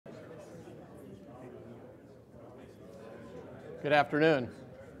Good afternoon.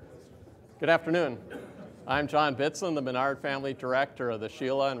 Good afternoon. I'm John Bitson, the Menard Family Director of the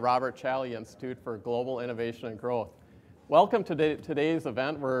Sheila and Robert Challey Institute for Global Innovation and Growth. Welcome to today's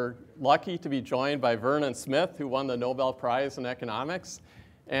event. We're lucky to be joined by Vernon Smith, who won the Nobel Prize in Economics.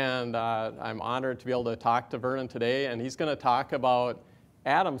 And I'm honored to be able to talk to Vernon today. And he's going to talk about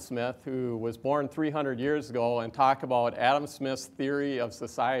Adam Smith, who was born 300 years ago, and talk about Adam Smith's theory of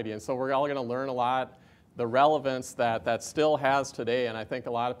society. And so we're all going to learn a lot, the relevance that still has today. And I think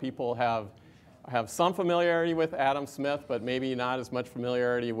a lot of people have some familiarity with Adam Smith, but maybe not as much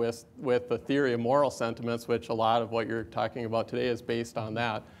familiarity with the theory of moral sentiments, which a lot of what you're talking about today is based on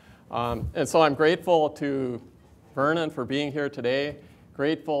that. And so I'm grateful to Vernon for being here today,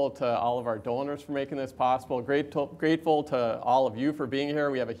 grateful to all of our donors for making this possible, grateful to all of you for being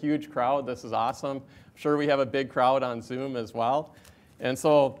here. We have a huge crowd. This is awesome. I'm sure we have a big crowd on Zoom as well. And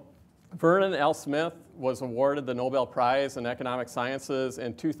so Vernon L. Smith was awarded the Nobel Prize in Economic Sciences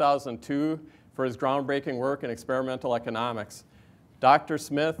in 2002 for his groundbreaking work in experimental economics. Dr.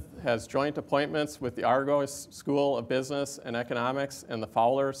 Smith has joint appointments with the Argos School of Business and Economics and the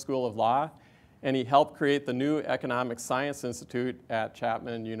Fowler School of Law, and he helped create the new Economic Science Institute at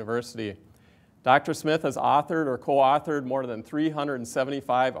Chapman University. Dr. Smith has authored or co-authored more than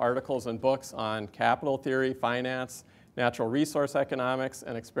 375 articles and books on capital theory, finance, natural resource economics,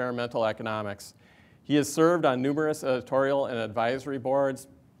 and experimental economics. He has served on numerous editorial and advisory boards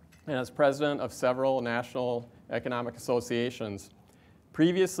and as president of several national economic associations.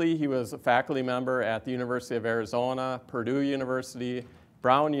 Previously, he was a faculty member at the University of Arizona, Purdue University,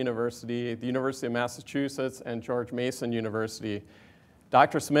 Brown University, the University of Massachusetts, and George Mason University.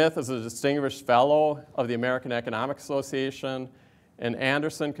 Dr. Smith is a distinguished fellow of the American Economic Association, an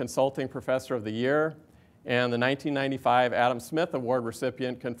Anderson Consulting Professor of the Year, and the 1995 Adam Smith Award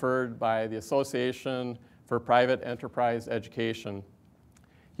recipient conferred by the Association for Private Enterprise Education.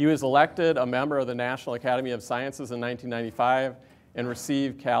 He was elected a member of the National Academy of Sciences in 1995 and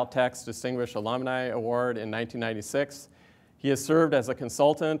received Caltech's Distinguished Alumni Award in 1996. He has served as a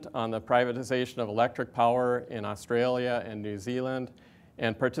consultant on the privatization of electric power in Australia and New Zealand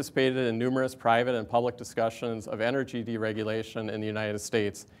and participated in numerous private and public discussions of energy deregulation in the United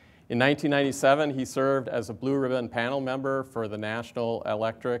States. In 1997, he served as a Blue Ribbon panel member for the National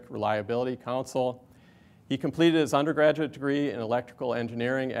Electric Reliability Council. He completed his undergraduate degree in electrical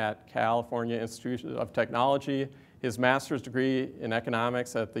engineering at California Institute of Technology, his master's degree in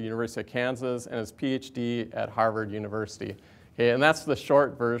economics at the University of Kansas, and his PhD at Harvard University. Okay, and that's the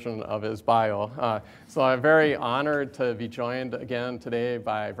short version of his bio. So I'm very honored to be joined again today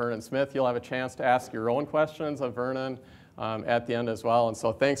by Vernon Smith. You'll have a chance to ask your own questions of Vernon at the end as well. And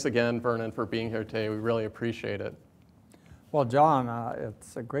so thanks again, Vernon, for being here today. We really appreciate it. Well, John,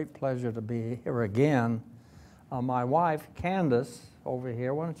 it's a great pleasure to be here again. My wife, Candace, over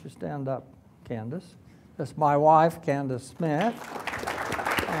here. Why don't you stand up, Candace? This is my wife, Candace Smith.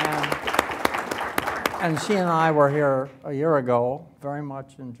 And she and I were here a year ago, very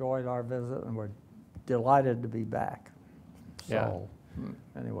much enjoyed our visit, and we're delighted to be back. So,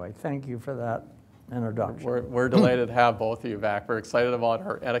 anyway, thank you for that introduction. We're delighted to have both of you back. We're excited about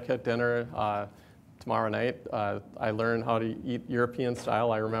our etiquette dinner tomorrow night. I learned how to eat European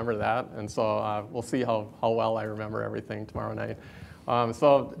style. I remember that. And so we'll see how well I remember everything tomorrow night.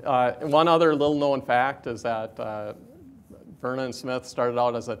 One other little known fact is that Vernon Smith started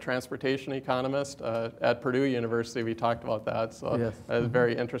out as a transportation economist at Purdue University. We talked about that, so yes. That was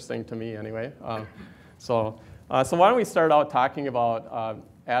very interesting to me anyway. So why don't we start out talking about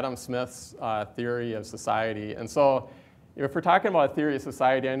Adam Smith's theory of society. And so if we're talking about a theory of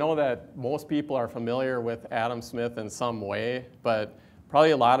society, I know that most people are familiar with Adam Smith in some way, but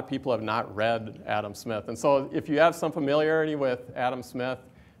probably a lot of people have not read Adam Smith. And so if you have some familiarity with Adam Smith,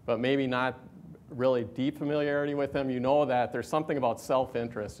 but maybe not really deep familiarity with him, you know that there's something about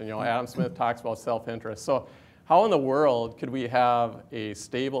self-interest. And Adam Smith talks about self-interest. So how in the world could we have a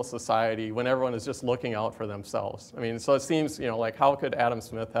stable society when everyone is just looking out for themselves? I mean, so it seems, like how could Adam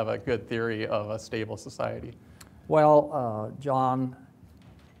Smith have a good theory of a stable society? Well, John,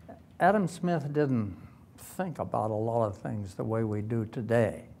 Adam Smith didn't think about a lot of things the way we do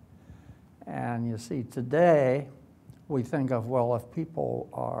today. And you see, today we think of, well, if people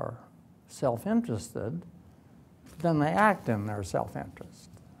are self-interested, then they act in their self-interest.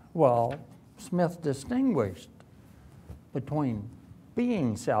 Well, Smith distinguished between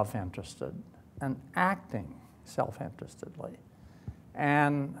being self-interested and acting self-interestedly.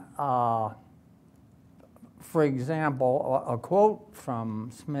 And for example, a quote from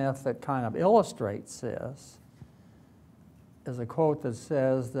Smith that kind of illustrates this is a quote that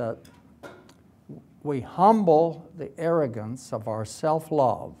says that we humble the arrogance of our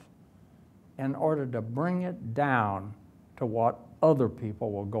self-love in order to bring it down to what other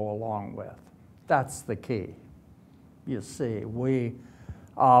people will go along with. That's the key. You see, we're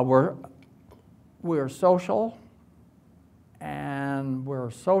social, and we're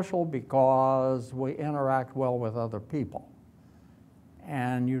social because we interact well with other people.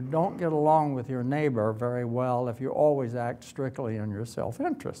 And you don't get along with your neighbor very well if you always act strictly in your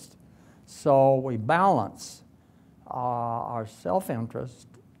self-interest. So we balance our self-interest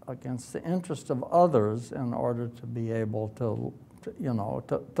against the interest of others in order to be able to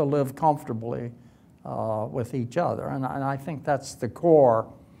live comfortably with each other. And I think that's the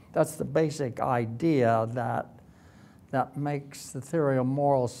core, that's the basic idea that makes the theory of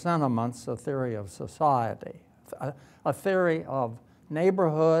moral sentiments a theory of society, a theory of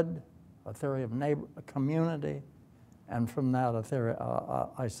neighborhood, a theory of community, and from that a theory,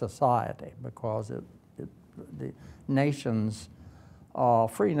 a society, because the nations,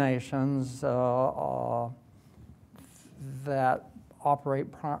 free nations that operate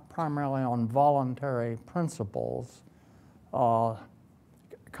primarily on voluntary principles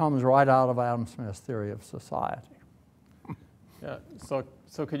comes right out of Adam Smith's theory of society. Yeah, so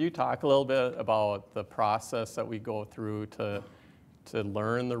could you talk a little bit about the process that we go through to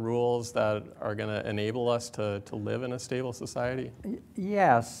learn the rules that are going to enable us to live in a stable society?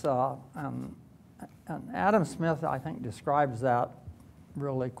 Yes, and Adam Smith, I think, describes that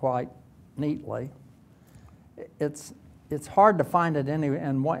really quite neatly. It's hard to find it in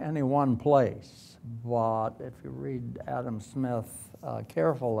any one place, but if you read Adam Smith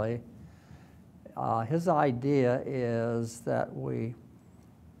carefully, his idea is that we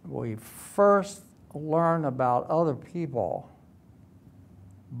first learn about other people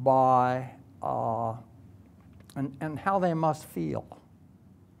by and how they must feel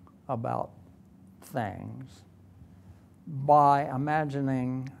about things by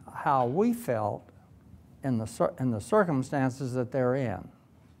imagining how we felt in the circumstances that they're in.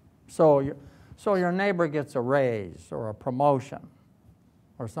 So your neighbor gets a raise or a promotion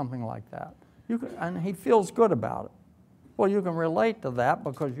or something like that. And he feels good about it. Well, you can relate to that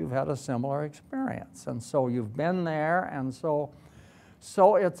because you've had a similar experience. And so you've been there, and so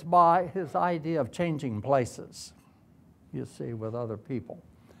it's by his idea of changing places, you see, with other people.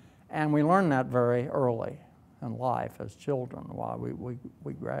 And we learn that very early in life as children, while we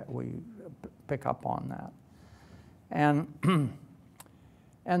pick up on that. And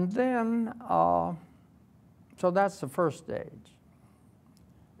then, so that's the first stage.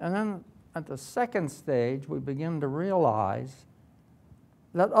 And then at the second stage, we begin to realize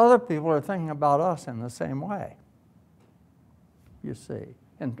that other people are thinking about us in the same way, you see.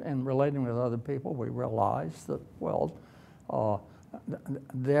 And relating with other people, we realize that, well,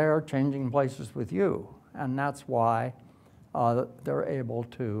 they're changing places with you. And that's why they're able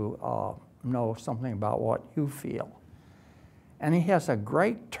to know something about what you feel. And he has a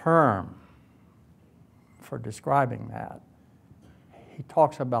great term for describing that. He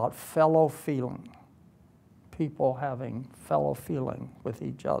talks about fellow feeling, people having fellow feeling with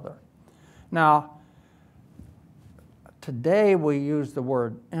each other. Now, today we use the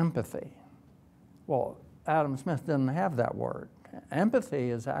word empathy. Well, Adam Smith didn't have that word. Empathy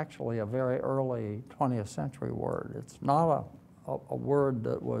is actually a very early 20th century word. It's not a word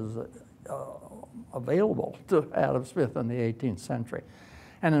that was available to Adam Smith in the 18th century.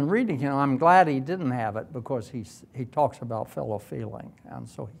 And in reading him, I'm glad he didn't have it, because he talks about fellow feeling. And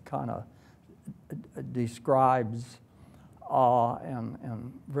so he kind of describes,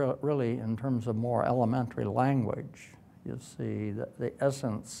 and really in terms of more elementary language, you see, the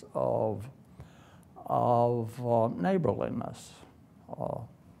essence of neighborliness,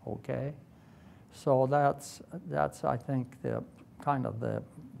 okay? So that's I think the kind of the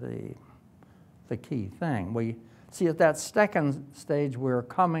key thing. We see at that second stage, we're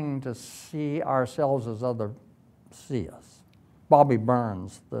coming to see ourselves as others see us. Bobby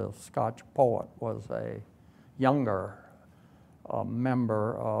Burns, the Scotch poet, was a younger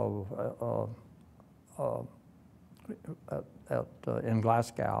member in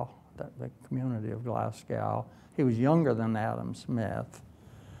Glasgow, the community of Glasgow. He was younger than Adam Smith,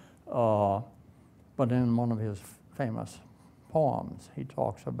 but in one of his famous poems, he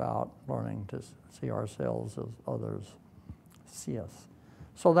talks about learning to see ourselves as others see us.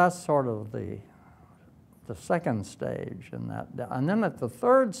 So that's sort of the second stage in that. And then at the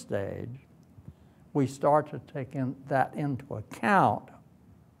third stage, we start to take that into account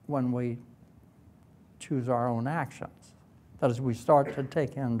when we choose our own actions. That is, we start to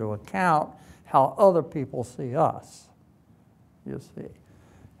take into account how other people see us, you see.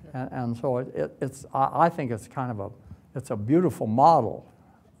 And so I think it's kind of it's a beautiful model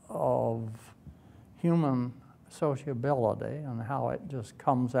of human sociability and how it just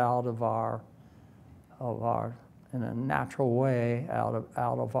comes out of our in a natural way out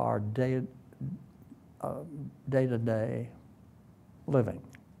of our day-to-day living.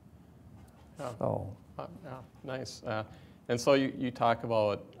 Yeah. So. Yeah, nice. And so you talk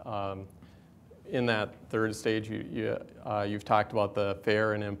about in that third stage, you've talked about the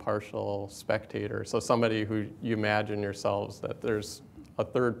fair and impartial spectator. So somebody who you imagine yourselves that there's a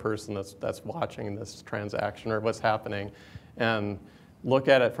third person that's watching this transaction or what's happening, and look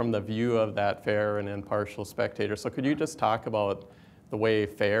at it from the view of that fair and impartial spectator. So could you just talk about the way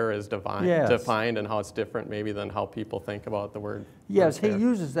fair is defined and how it's different maybe than how people think about the word? Yes, he fair?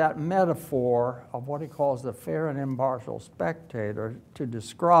 uses that metaphor of what he calls the fair and impartial spectator to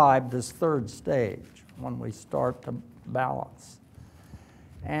describe this third stage when we start to balance.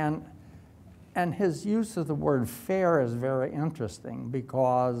 And his use of the word fair is very interesting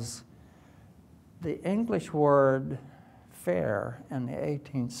because the English word fair in the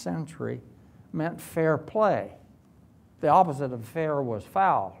 18th century meant fair play. The opposite of fair was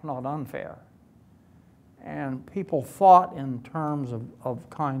foul, not unfair. And people thought in terms of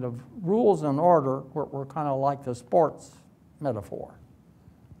kind of rules and order were kind of like the sports metaphor,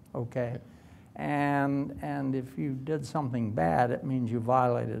 okay? And if you did something bad, it means you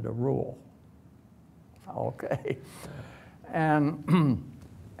violated a rule, okay? And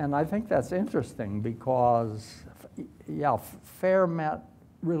I think that's interesting because, yeah, fair meant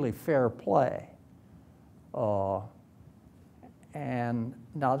really fair play. And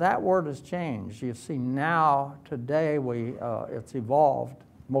now that word has changed. You see, now, today, it's evolved.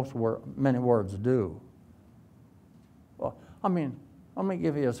 Many words do. Well, I mean, let me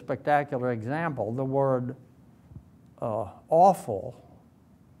give you a spectacular example. The word awful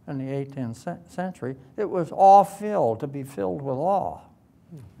in the 18th century, it was awe-filled, to be filled with awe.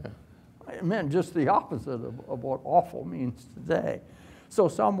 Yeah. It meant just the opposite of what awful means today. So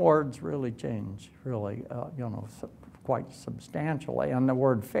some words really change, really, quite substantially, and the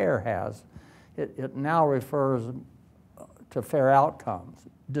word fair has. It now refers to fair outcomes,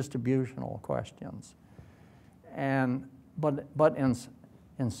 distributional questions. But in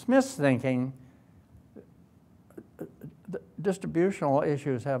Smith's thinking, distributional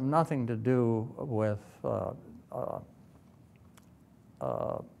issues have nothing to do with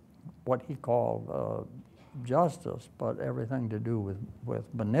what he called justice, but everything to do with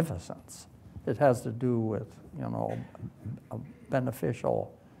beneficence. It has to do with,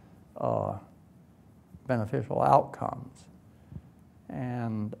 beneficial outcomes,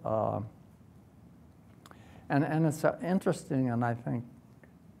 and it's an interesting and I think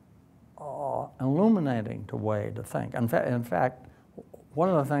illuminating way to think. In fact, one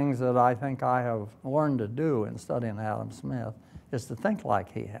of the things that I think I have learned to do in studying Adam Smith is to think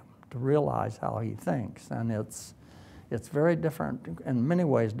like him, to realize how he thinks, and it's very different, in many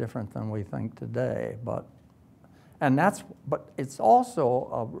ways different than we think today, but it's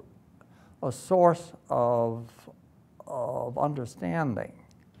also a source of understanding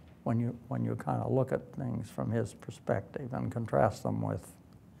when you kind of look at things from his perspective and contrast them with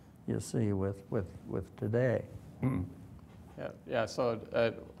today. Yeah. So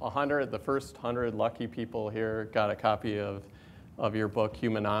the first 100 lucky people here got a copy of your book,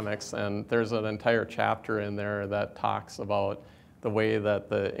 Humanomics, and there's an entire chapter in there that talks about the way that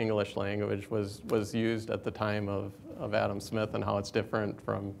the English language was used at the time of Adam Smith and how it's different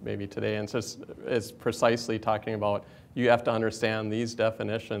from maybe today. And so it's precisely talking about you have to understand these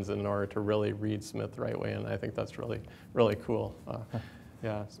definitions in order to really read Smith the right way, and I think that's really, really cool.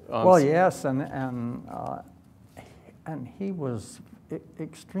 Yeah. Well, yes, and he was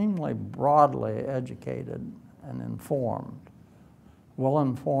extremely broadly educated and informed.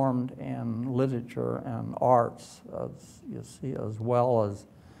 Well-informed in literature and arts, as you see, as well as,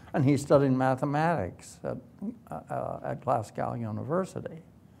 and he studied mathematics at Glasgow University.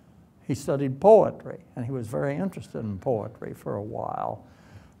 He studied poetry, and he was very interested in poetry for a while.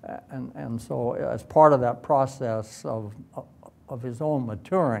 And so as part of that process of his own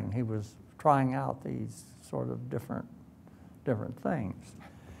maturing, he was trying out these sort of different things.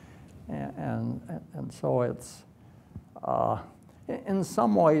 And so it's, in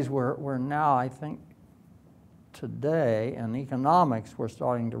some ways, we're now, I think, today in economics, we're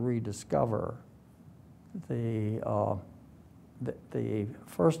starting to rediscover the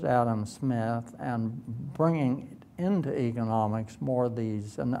first Adam Smith and bringing into economics more of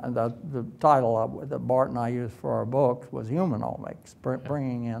these, and the title that Bart and I used for our books was Humanomics,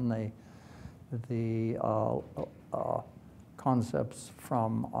 bringing in the concepts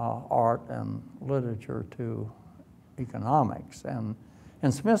from art and literature to economics. And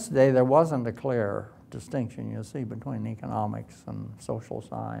in Smith's day, there wasn't a clear distinction, you see, between economics and social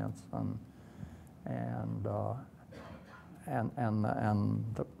science and the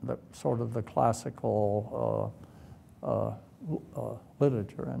sort of the classical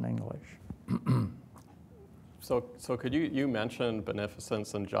literature in English. So could you mentioned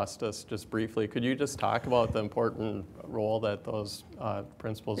beneficence and justice just briefly. Could you just talk about the important role that those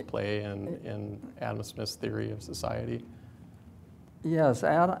principles play in Adam Smith's theory of society? Yes,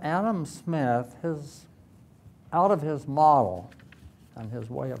 Adam Smith, out of his model and his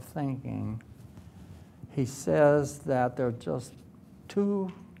way of thinking, he says that there are just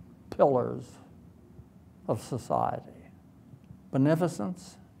two pillars of society: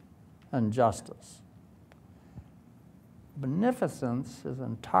 beneficence and justice. Beneficence is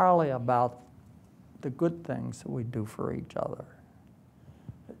entirely about the good things that we do for each other.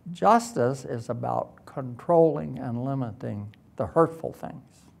 Justice is about controlling and limiting the hurtful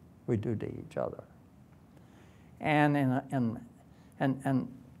things we do to each other. And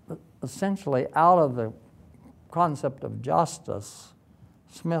essentially, out of the concept of justice,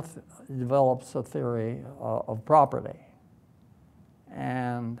 Smith develops a theory of property.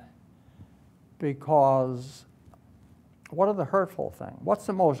 And because what are the hurtful things? What's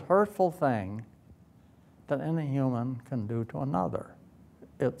the most hurtful thing that any human can do to another?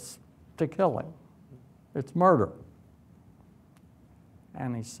 It's to kill him. It's murder.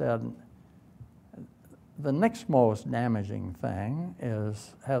 And he said, the next most damaging thing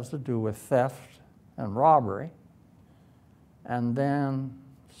has to do with theft and robbery. And then,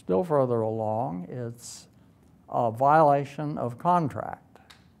 still further along, it's a violation of contract.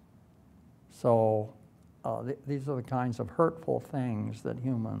 So these are the kinds of hurtful things that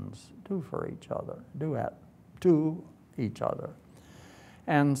humans do for each other, to each other.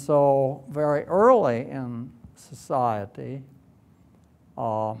 And so very early in society,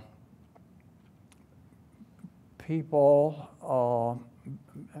 people,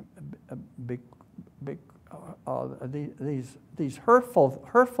 these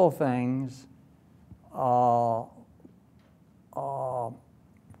hurtful things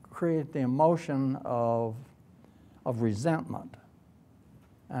create the emotion of resentment,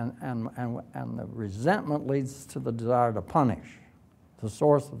 and the resentment leads to the desire to punish, the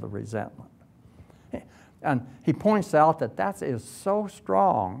source of the resentment. And he points out that that is so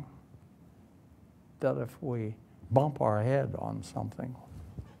strong that if we bump our head on something,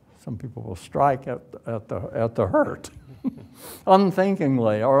 some people will strike at the hurt,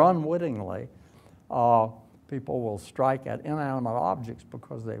 unthinkingly or unwittingly. People will strike at inanimate objects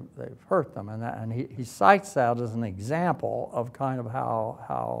because they've hurt them, and he cites that as an example of kind of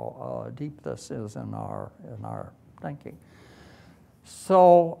how deep this is in our thinking.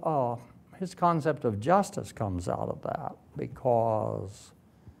 So his concept of justice comes out of that, because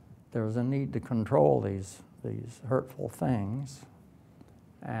there's a need to control these hurtful things,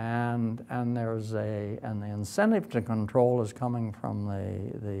 and the incentive to control is coming from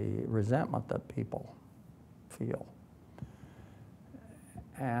the resentment that people feel.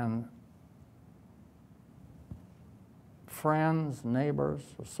 And friends,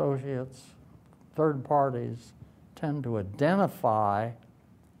 neighbors, associates, third parties tend to identify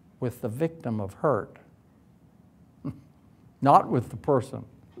with the victim of hurt, not with the person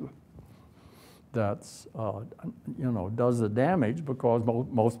that's does the damage, because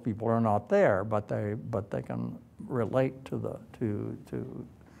most people are not there, but they can relate to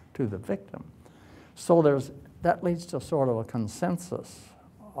the victim. So that leads to sort of a consensus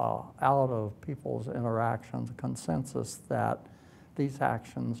out of people's interactions, a consensus that these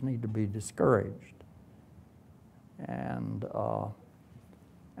actions need to be discouraged, and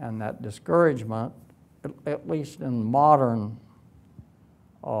that discouragement, at least in modern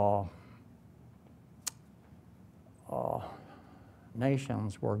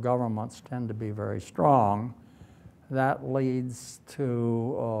nations where governments tend to be very strong, that leads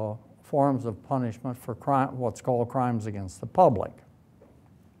to forms of punishment for what's called crimes against the public.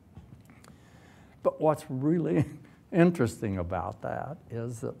 But what's really interesting about that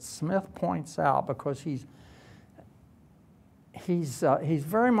is that Smith points out, because he's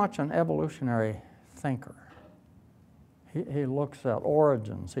very much an evolutionary thinker. He looks at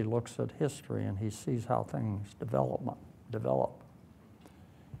origins, he looks at history, and he sees how things develop.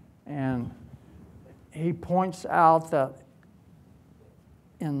 And he points out that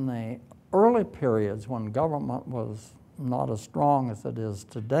in the early periods when government was not as strong as it is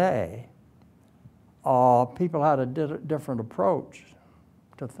today, people had a different approach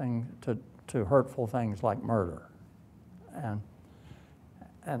to hurtful things like murder And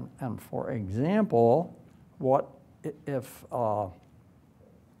for example, what if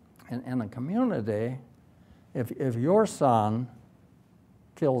in a community, if your son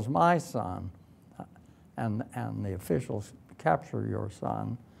kills my son, and the officials capture your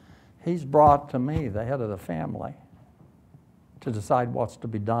son, he's brought to me, the head of the family, to decide what's to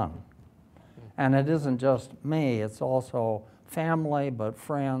be done. And it isn't just me, it's also family, but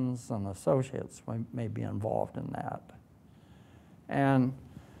friends and associates may be involved in that. And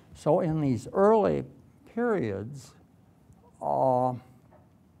so in these early periods, the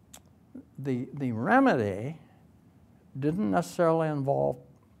remedy didn't necessarily involve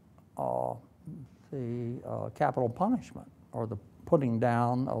the capital punishment or the putting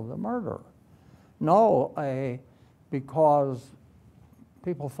down of the murderer. No, because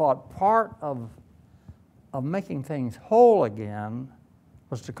people thought part of making things whole again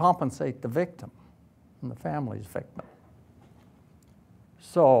was to compensate the victim and the family's victim.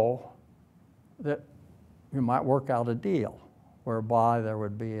 So that you might work out a deal whereby there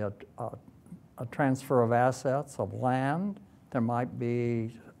would be a transfer of assets, of land. There might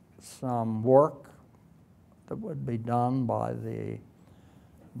be some work that would be done by the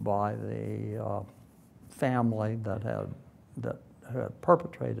family that had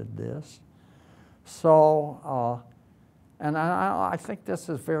perpetrated this. So, and I think this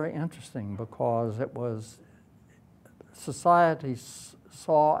is very interesting because it was society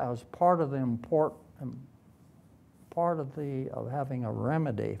saw as part of the of having a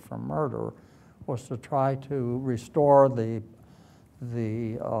remedy for murder was to try to restore the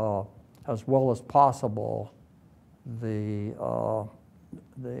as well as possible the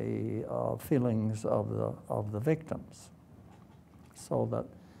feelings of the victims, so that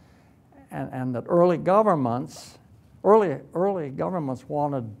and that early governments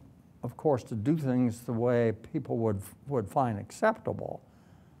wanted, of course, to do things the way people would find acceptable.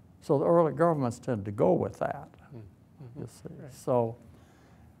 So the early governments tended to go with that. You see. Right. So,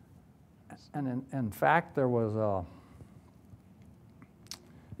 and in fact, there was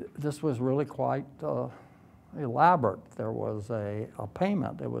this was really quite elaborate. There was a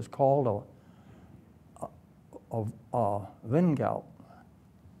payment. It was called a Vingeld.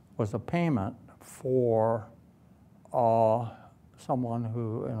 Was a payment for someone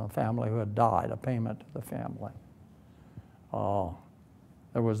who in a family who had died. A payment to the family.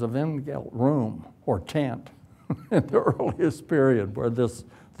 There was a Vingeld room or tent in the earliest period where this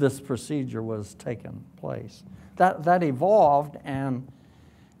procedure was taking place. That evolved, and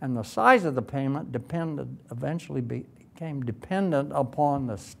the size of the payment eventually became dependent upon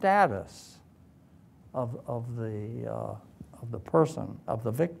the status of the person, of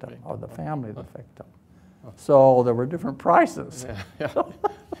the victim, or the family of the victim. So there were different prices.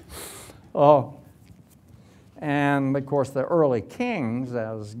 And of course, the early kings,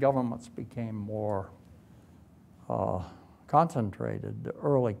 as governments became more concentrated, the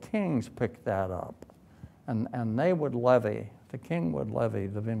early kings picked that up, and they would levy. The king would levy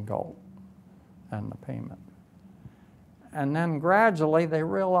the Vingeld and the payment. And then gradually they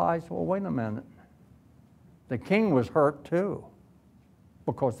realized, well, wait a minute, the king was hurt too,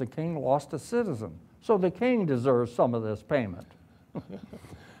 because the king lost a citizen. So the king deserves some of this payment.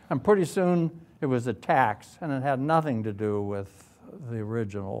 And pretty soon it was a tax, and it had nothing to do with the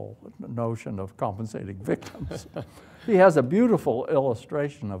original notion of compensating victims. He has a beautiful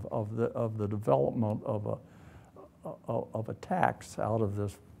illustration of the development of a tax out of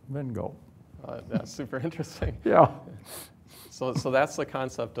this Vingeld. That's super interesting. Yeah. So that's the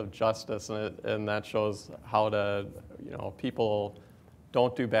concept of justice, and that shows how to, people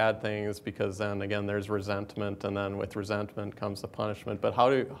don't do bad things, because then again there's resentment, and then with resentment comes the punishment. But how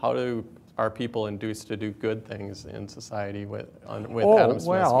are people induced to do good things in society with Adam Smith's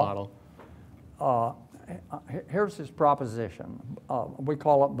model? Here's his proposition. We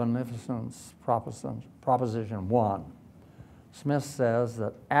call it beneficence proposition 1. Smith says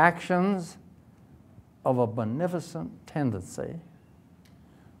that actions of a beneficent tendency,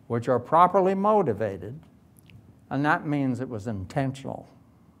 which are properly motivated, and that means it was intentional.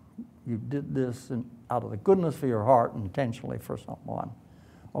 You did this out of the goodness of your heart, intentionally for someone,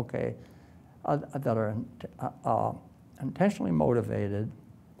 okay, that are intentionally motivated,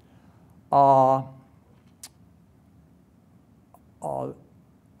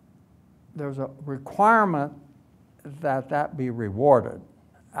 there's a requirement that be rewarded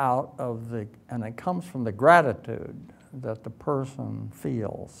out of and it comes from the gratitude that the person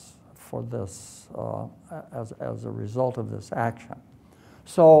feels for this as a result of this action.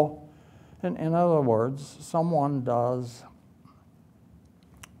 So, in other words, someone does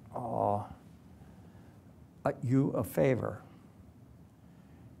you a favor.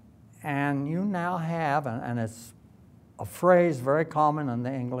 And you now have, and it's a phrase very common in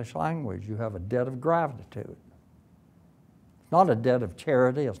the English language, you have a debt of gratitude. It's not a debt of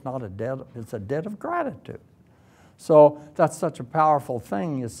charity, it's not a debt, it's a debt of gratitude. So that's such a powerful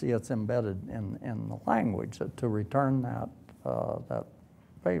thing. You see, it's embedded in the language to return that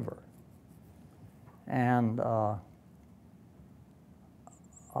favor. And I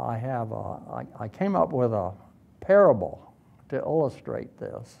came up with a parable to illustrate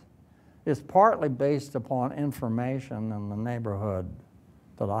this. It's partly based upon information in the neighborhood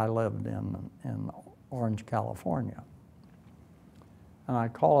that I lived in Orange, California. And I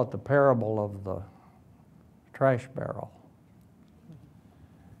call it the parable of the trash barrel.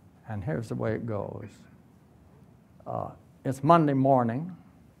 And here's the way it goes. It's Monday morning,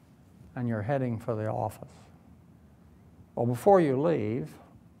 and you're heading for the office. Well, before you leave,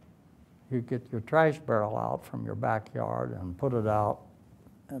 you get your trash barrel out from your backyard and put it out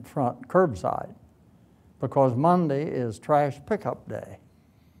in front, curbside, because Monday is trash pickup day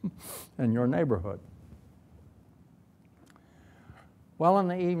in your neighborhood. Well, in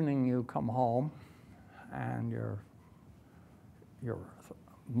the evening you come home and your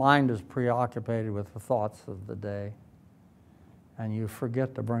mind is preoccupied with the thoughts of the day, and you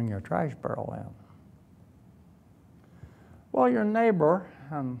forget to bring your trash barrel in. Well, your neighbor,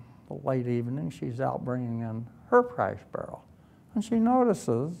 in the late evening, she's out bringing in her trash barrel, and she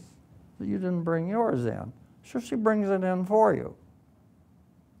notices that you didn't bring yours in, so she brings it in for you.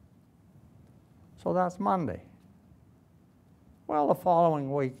 So that's Monday. Well, the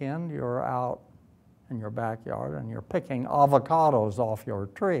following weekend, you're out in your backyard and you're picking avocados off your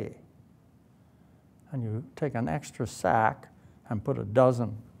tree. And you take an extra sack and put a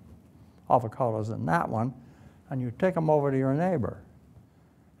dozen avocados in that one, and you take them over to your neighbor.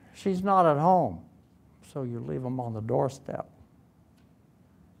 She's not at home, so you leave them on the doorstep.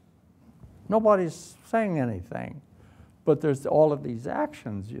 Nobody's saying anything, but there's all of these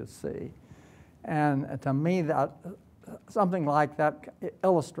actions you see. And to me, that something like that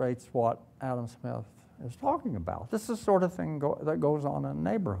illustrates what Adam Smith is talking about. This is the sort of thing that goes on in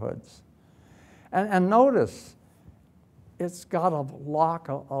neighborhoods. And notice, it's got a lot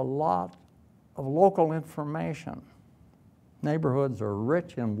of local information. Neighborhoods are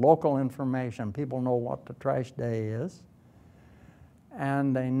rich in local information. People know what the trash day is.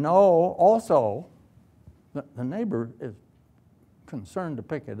 And they know also that the neighbor is concerned to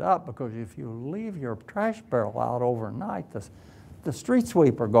pick it up, because if you leave your trash barrel out overnight, the street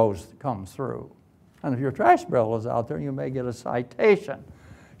sweeper comes through. And if your trash barrel is out there, you may get a citation.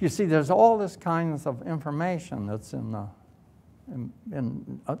 You see, there's all this kinds of information that's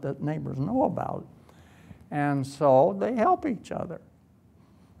that neighbors know about. And so they help each other.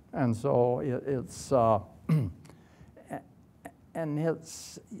 And so you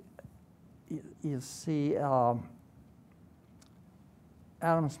see,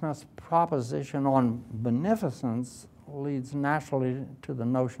 Adam Smith's proposition on beneficence leads naturally to the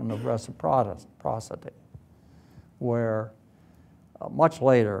notion of reciprocity, where much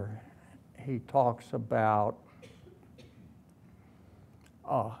later he talks about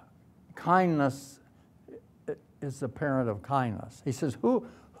kindness is the parent of kindness. He says,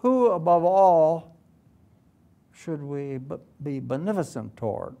 who above all should we be beneficent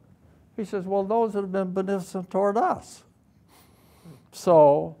toward? He says, well, those that have been beneficent toward us.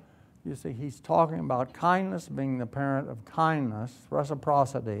 So, you see, he's talking about kindness being the parent of kindness,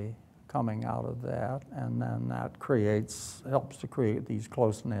 reciprocity coming out of that, and then that helps to create these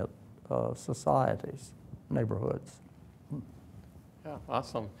close-knit societies, neighborhoods. Yeah,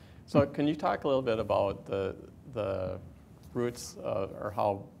 awesome. So can you talk a little bit about the roots or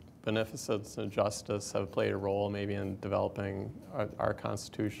how beneficence and justice have played a role maybe in developing our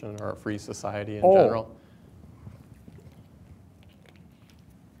Constitution or a free society in general?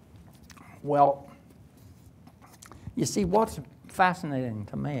 Well, you see, what's fascinating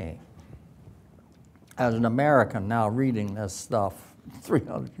to me as an American now reading this stuff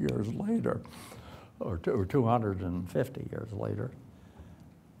 300 years later, or 250 years later,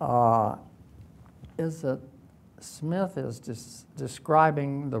 is that Smith is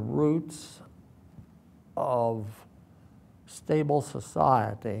describing the roots of stable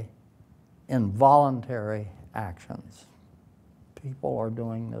society in voluntary actions. People are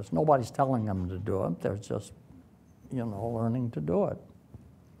doing this. Nobody's telling them to do it. They're just, learning to do it.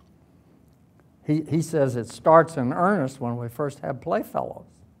 He says it starts in earnest when we first have playfellows.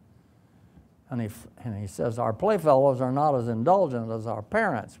 And he says our playfellows are not as indulgent as our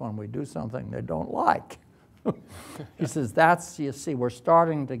parents when we do something they don't like. He says you see, we're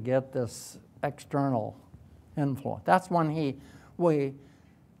starting to get this external influence. That's when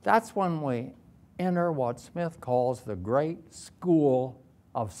we enter what Smith calls the great school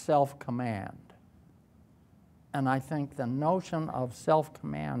of self-command. And I think the notion of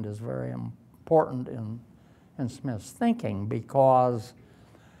self-command is very important in Smith's thinking, because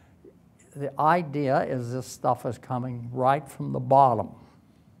the idea is this stuff is coming right from the bottom.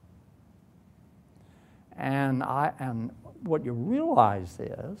 And what you realize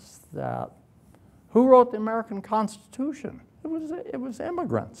is that who wrote the American Constitution? It was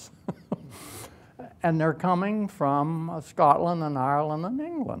immigrants. And they're coming from Scotland and Ireland and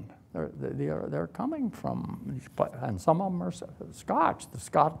England. They're coming from these places, and some of them are Scotch.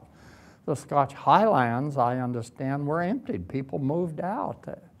 The Scotch Highlands, I understand, were emptied. People moved out.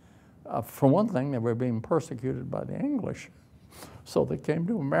 For one thing, they were being persecuted by the English, so they came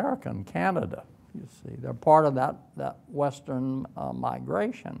to America and Canada. You see, they're part of that Western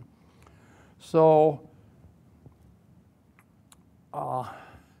migration. So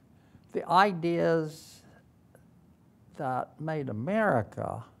the ideas that made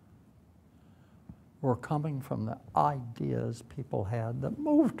America were coming from the ideas people had that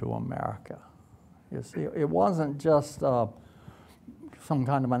moved to America. You see, it wasn't just some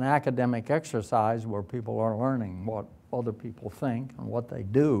kind of an academic exercise where people are learning what other people think and what they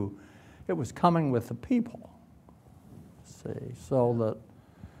do. It was coming with the people. See, so that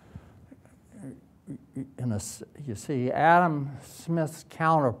you see, Adam Smith's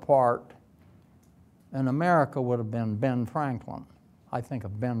counterpart in America would have been Ben Franklin. I think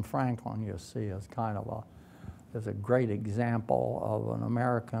of Ben Franklin, you see, as kind of as a great example of an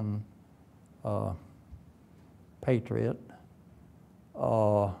American patriot,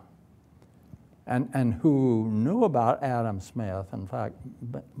 and who knew about Adam Smith. In fact,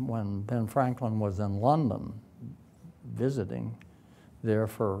 when Ben Franklin was in London visiting there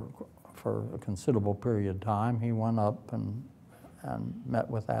for a considerable period of time, he went up and met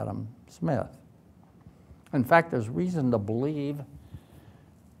with Adam Smith. In fact, there's reason to believe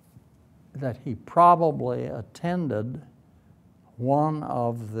that he probably attended one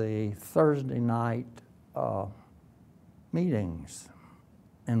of the Thursday night meetings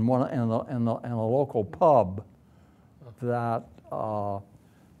in a local pub that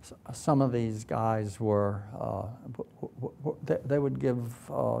some of these guys were. They would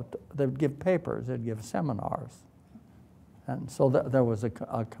give papers. They'd give seminars, and so there was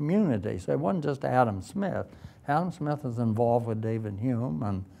a community. So it wasn't just Adam Smith. Adam Smith is involved with David Hume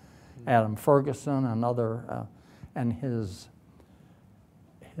and Adam Ferguson and other, and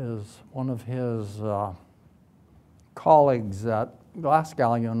one of his colleagues at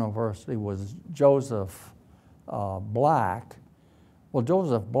Glasgow University was Joseph Black. Well,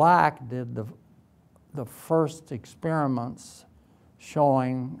 Joseph Black did the first experiments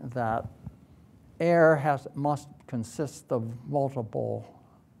showing that air must consist of multiple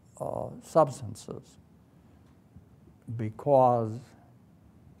substances, because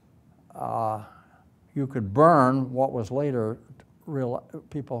you could burn what was later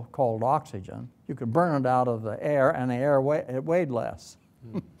people called oxygen. You could burn it out of the air, and the air it weighed less.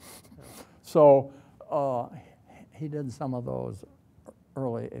 So he did some of those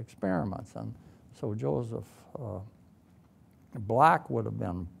early experiments, and so Joseph Black would have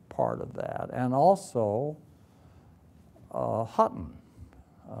been part of that, and also Hutton,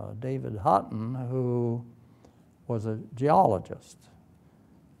 David Hutton, who was a geologist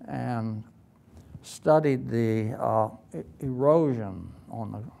and studied the erosion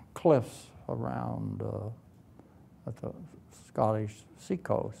on the cliffs around at the Scottish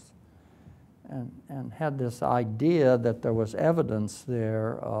seacoast, and had this idea that there was evidence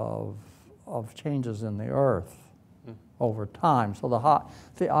there of changes in the earth over time. So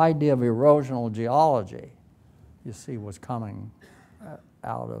the idea of erosional geology, you see, was coming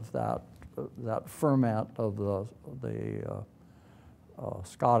out of that ferment of the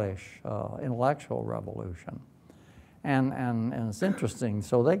Scottish intellectual revolution. And it's interesting,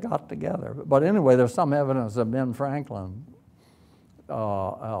 so they got together. But anyway, there's some evidence that Ben Franklin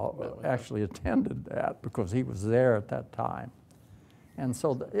actually attended that, because he was there at that time. And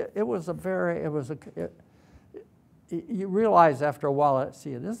so you realize after a while, it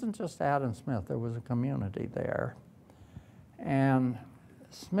isn't just Adam Smith, there was a community there. And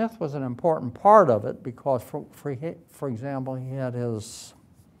Smith was an important part of it, because, for example, he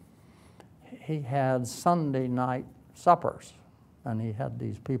had Sunday night suppers, and he had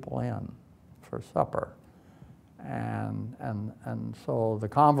these people in for supper, and so the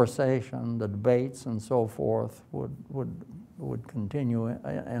conversation, the debates, and so forth would continue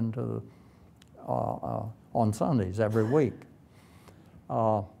into on Sundays every week.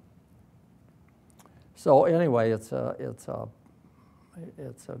 So anyway, it's a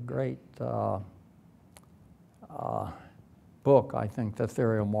great book, I think, The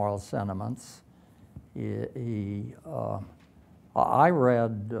Theory of Moral Sentiments. I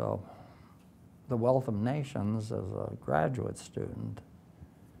read The Wealth of Nations as a graduate student.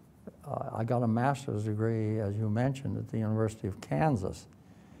 I got a master's degree, as you mentioned, at the University of Kansas.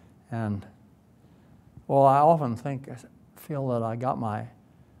 And, well, I often feel that I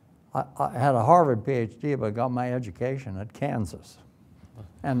had a Harvard PhD, but got my education at Kansas.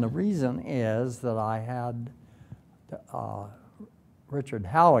 And the reason is that I had Richard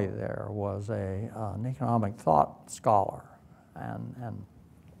Challey there was an economic thought scholar and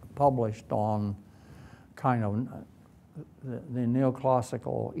published on kind of the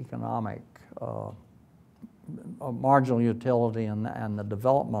neoclassical economic marginal utility and the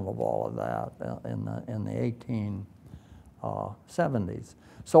development of all of that in the 1870s.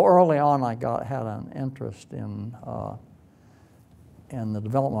 So early on, I had an interest in the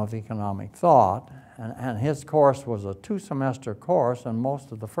development of economic thought, and his course was a 2-semester course, and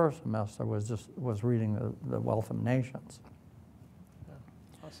most of the first semester was reading the Wealth of Nations. Yeah.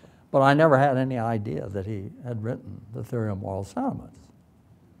 Awesome. But I never had any idea that he had written The Theory of Moral Sentiments.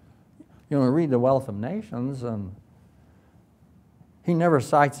 You know, read the Wealth of Nations, and he never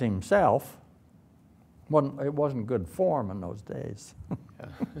cites himself. It wasn't good form in those days. Yeah.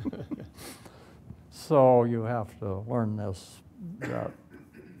 So you have to learn this.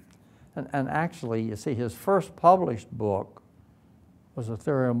 And actually, you see, his first published book was A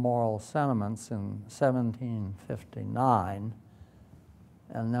Theory of Moral Sentiments in 1759.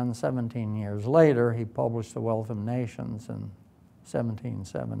 And then 17 years later, he published The Wealth of Nations in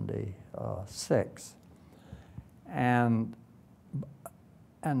 1776. And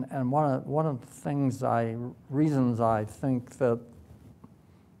one of the reasons I think that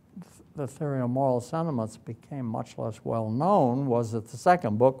The Theory of Moral Sentiments became much less well known was that the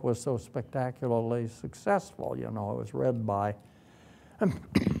second book was so spectacularly successful. You know, it was read by,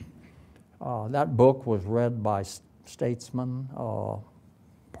 that book was read by statesmen,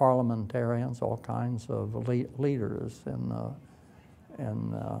 parliamentarians, all kinds of leaders in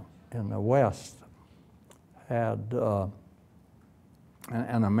the West. Had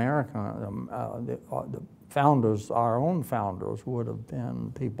an American, the founders, our own founders, would have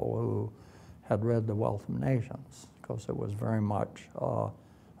been people who had read The Wealth of Nations, because it was very much a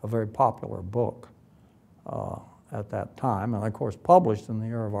very popular book at that time, and of course published in the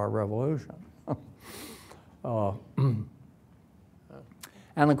year of our revolution. And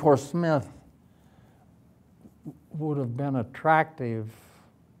of course Smith would have been attractive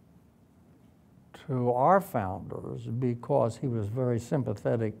to our founders because he was very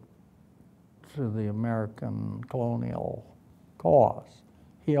sympathetic to the American colonial cause.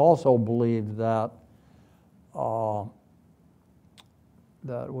 He also believed that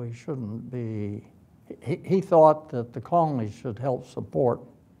that we shouldn't be. He thought that the colonies should help support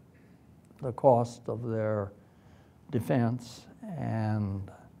the cost of their defense and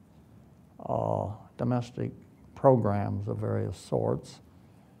domestic programs of various sorts,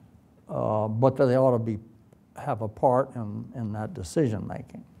 but that they ought to have a part in that decision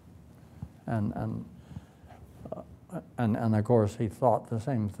making. And of course he thought the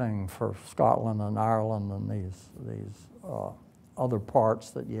same thing for Scotland and Ireland and these other parts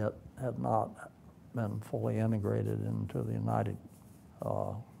that yet had not been fully integrated into the United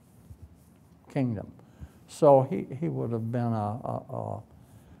Kingdom. So he would have been a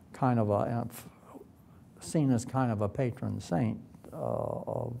kind of seen as kind of a patron saint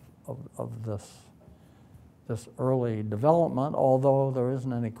of this early development, although there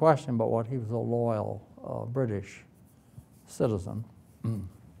isn't any question but what he was a loyal British citizen.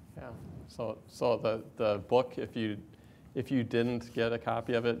 Yeah. So the book, if you didn't get a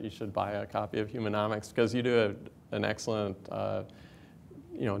copy of it, you should buy a copy of Humanomics, because you do an excellent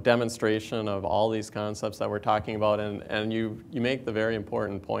demonstration of all these concepts that we're talking about, and you make the very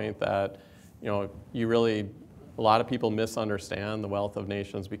important point that a lot of people misunderstand The Wealth of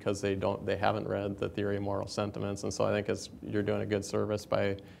Nations because they haven't read The Theory of Moral Sentiments, and so I think you're doing a good service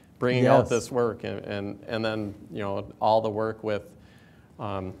by bringing out this work, and then all the work with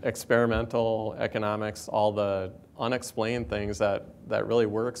experimental economics, all the unexplained things that really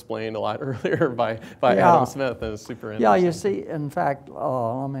were explained a lot earlier by Adam Smith, and it's super interesting. Yeah, you see, in fact,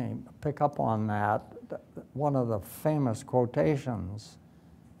 let me pick up on that. One of the famous quotations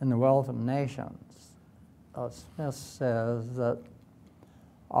in The Wealth of Nations, Smith says that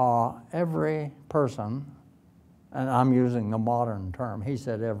every person, and I'm using the modern term, he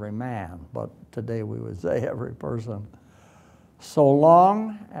said every man, but today we would say every person, so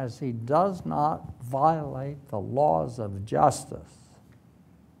long as he does not violate the laws of justice,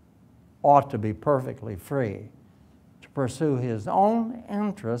 ought to be perfectly free to pursue his own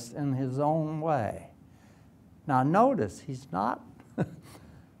interest in his own way. Now notice, he's not,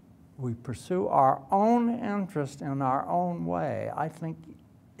 we pursue our own interest in our own way. I think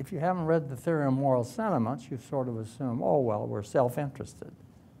if you haven't read The Theory of Moral Sentiments, you sort of assume, oh, well, we're self-interested.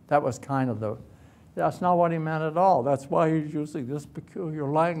 That was kind of that's not what he meant at all. That's why he's using this peculiar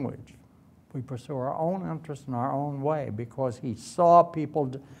language. We pursue our own interest in our own way, because he saw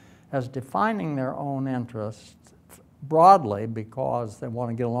people as defining their own interests broadly because they want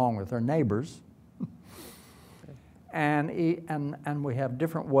to get along with their neighbors. And we have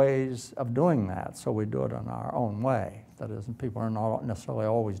different ways of doing that, so we do it in our own way. That is, people are not necessarily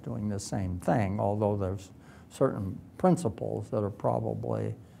always doing the same thing, although there's certain principles that are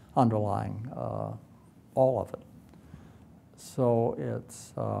probably underlying all of it. So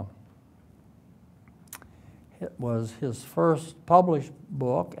it was his first published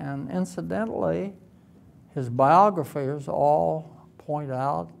book, and incidentally, his biographers all point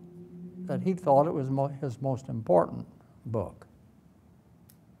out that he thought it was his most important book.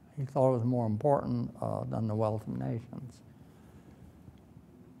 He thought it was more important than The Wealth of Nations.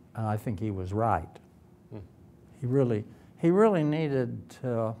 And I think he was right. He really needed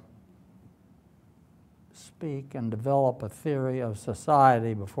to speak and develop a theory of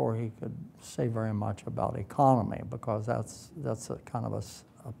society before he could say very much about economy, because that's a kind of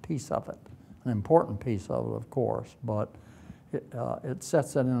a piece of it, an important piece of it, of course, but it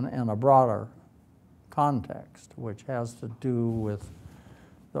sets it in a broader context, which has to do with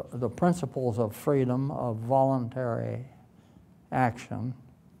the principles of freedom, of voluntary action,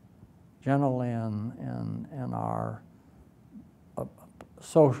 generally in our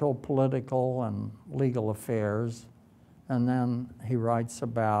social, political, and legal affairs. And then he writes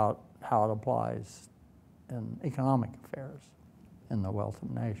about how it applies in economic affairs in The Wealth of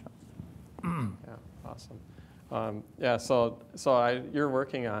Nations. Yeah, awesome. You're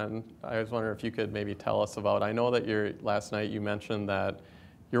working on, I was wondering if you could maybe tell us about, I know that last night you mentioned that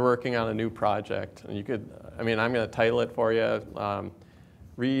you're working on a new project, and you could, I'm going to title it for you,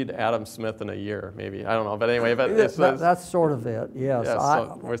 Read Adam Smith in a Year, maybe. I don't know, but anyway. But that's sort of it, yes.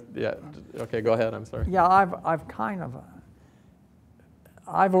 Okay, go ahead, I'm sorry. Yeah,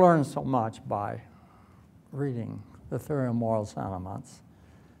 I've learned so much by reading The Theory of Moral Sentiments,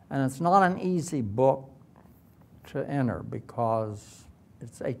 and it's not an easy book to enter because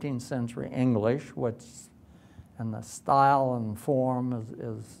it's 18th century English, and the style and form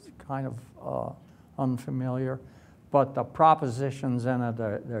is kind of unfamiliar, but the propositions in it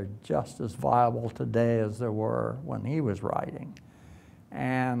they're just as viable today as they were when he was writing,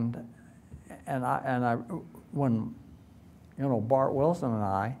 and when Bart Wilson and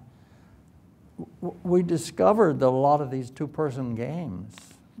I, we discovered that a lot of these two-person games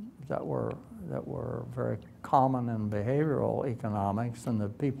that were very common in behavioral economics, and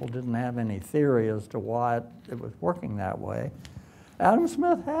that people didn't have any theory as to why it was working that way. Adam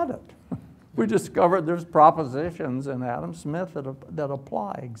Smith had it. We discovered there's propositions in Adam Smith that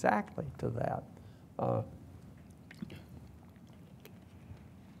apply exactly to that.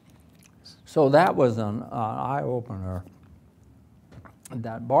 So that was an eye-opener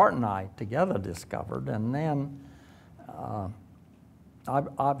that Bart and I together discovered, and then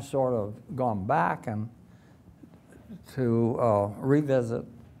I've sort of gone back and to revisit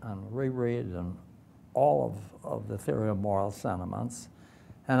and reread and all of The Theory of Moral Sentiments,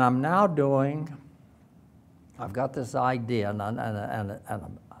 and I'm now I've got this idea, and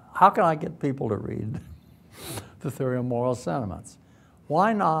how can I get people to read The Theory of Moral Sentiments?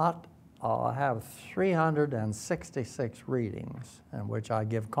 Why not have 366 readings in which I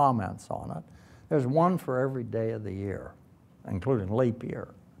give comments on it? There's one for every day of the year, including leap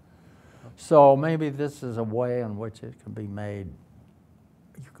year. So maybe this is a way in which it can be made,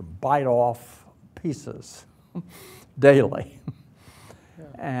 you can bite off pieces daily. Yeah.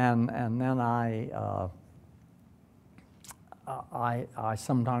 And then I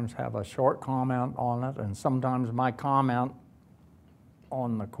sometimes have a short comment on it, and sometimes my comment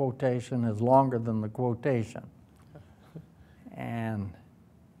on the quotation is longer than the quotation. And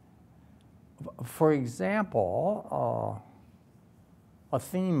for example, a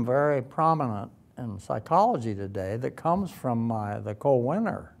theme very prominent in psychology today that comes from the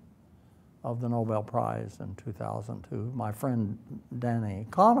co-winner of the Nobel Prize in 2002, my friend Danny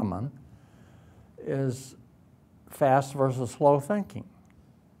Kahneman, is fast versus slow thinking.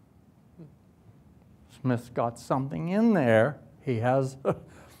 Smith's got something in there. He has,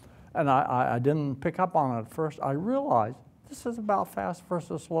 and I didn't pick up on it at first. I realized This is about fast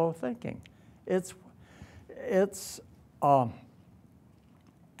versus slow thinking. It's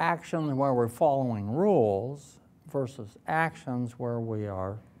action where we're following rules versus actions where we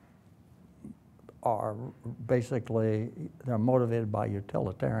are basically, they're motivated by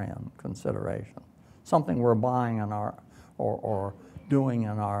utilitarian consideration, something we're buying in our or doing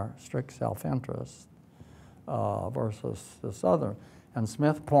in our strict self-interest versus this other. And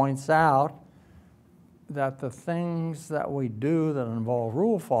Smith points out that the things that we do that involve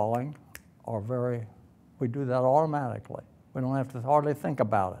rule following we do that automatically. We don't have to hardly think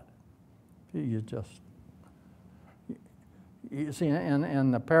about it. You see,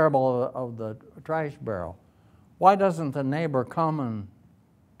 in the parable of the trash barrel, why doesn't the neighbor come and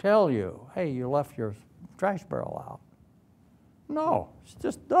tell you, hey, you left your trash barrel out? No, she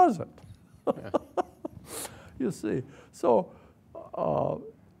just does it. Yeah. You see, so,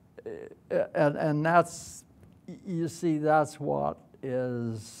 and that's, you see, that's what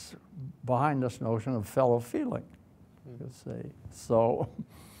is behind this notion of fellow feeling, you see. So,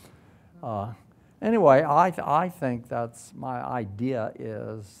 anyway, I think that's my idea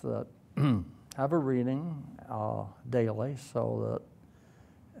is that have a reading daily so that,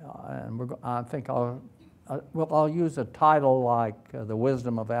 and I think I'll use a title like The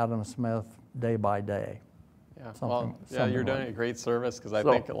Wisdom of Adam Smith Day by Day. Yeah, well, yeah, you're doing a great service because I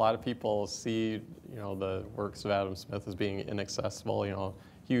think a lot of people see, the works of Adam Smith as being inaccessible,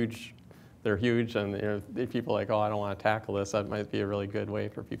 huge. They're huge, and people are like, oh, I don't want to tackle this. That might be a really good way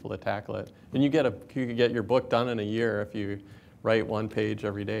for people to tackle it. And you could get your book done in a year if you write one page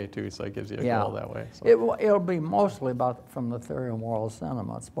every day too. So it gives you a goal that way. So. It'll be mostly from the theory of moral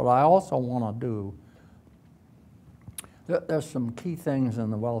sentiments, but I also want to do. There's some key things in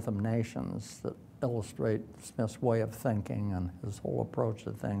The Wealth of Nations that illustrate Smith's way of thinking and his whole approach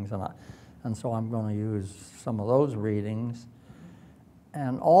to things, and so I'm going to use some of those readings.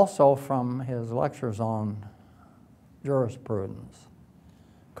 And also from his lectures on jurisprudence,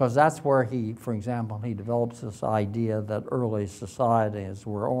 because that's where he, for example, he develops this idea that early societies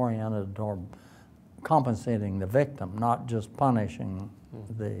were oriented toward compensating the victim, not just punishing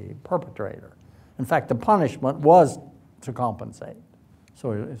the perpetrator. In fact, the punishment was to compensate.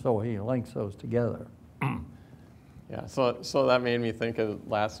 So he links those together. Yeah, so that made me think of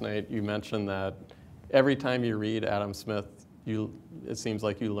last night. You mentioned that every time you read Adam Smith, it seems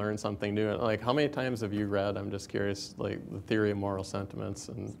like you learn something new. Like, how many times have you read? I'm just curious. Like the Theory of Moral Sentiments,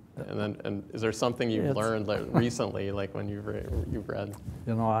 and is there something you've learned recently, like when you've read?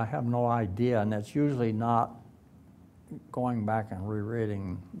 I have no idea, and it's usually not going back and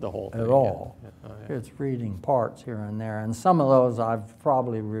rereading the whole thing at all. Yeah. Oh, yeah. It's reading parts here and there, and some of those I've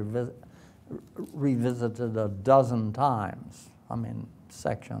probably revisited a dozen times. I mean,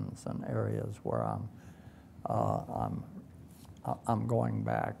 sections and areas where I'm going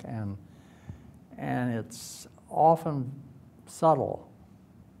back, and it's often subtle,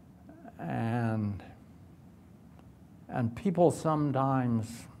 and people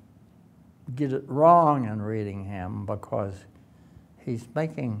sometimes get it wrong in reading him because he's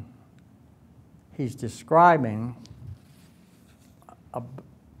describing a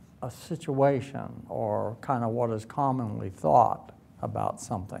situation or kind of what is commonly thought about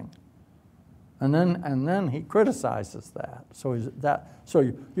something. And then he criticizes that. So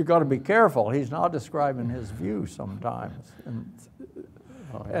you got to be careful. He's not describing his view sometimes,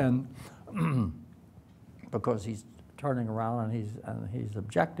 and because he's turning around and he's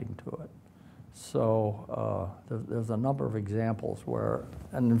objecting to it. So there's a number of examples where,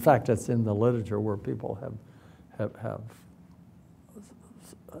 and in fact, it's in the literature where people have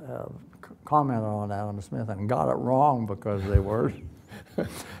commented on Adam Smith and got it wrong because they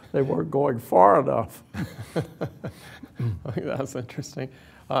weren't going far enough. That's interesting.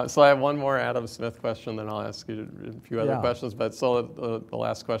 So I have one more Adam Smith question, then I'll ask you a few other questions. But so the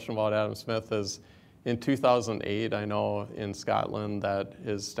last question about Adam Smith is, in 2008, I know in Scotland that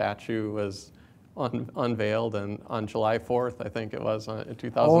his statue was unveiled, and on July 4th, I think it was in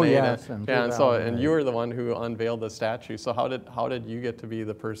 2008. Oh yes, and you were the one who unveiled the statue. So how did you get to be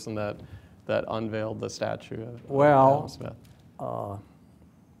the person that unveiled the statue of Adam Smith?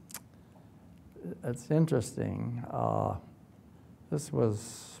 It's interesting. This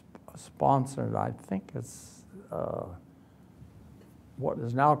was sponsored, I think it's what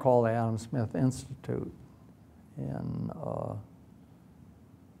is now called the Adam Smith Institute in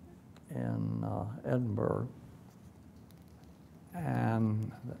Edinburgh.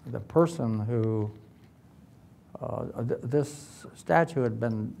 And the person who, this statue had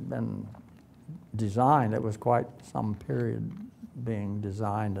been designed, it was quite some period being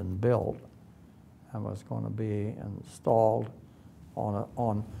designed and built. and was going to be installed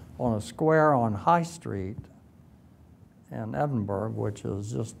on a square on High Street in Edinburgh, which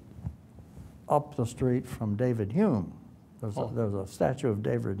is just up the street from David Hume. There's a statue of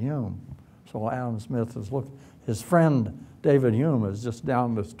David Hume. So Adam Smith is looking, his friend David Hume is just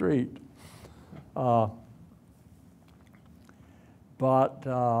down the street. So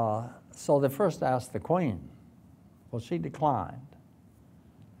they first asked the Queen. Well, she declined.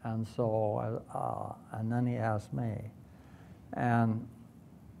 And so, and then he asked me. And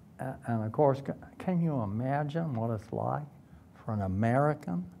of course, can you imagine what it's like for an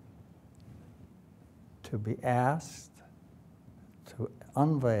American to be asked to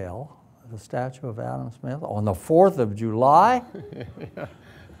unveil the statue of Adam Smith on the 4th of July? Yeah.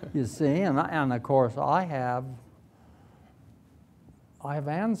 You see, and of course I have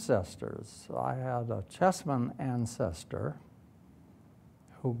ancestors. I had a chessman ancestor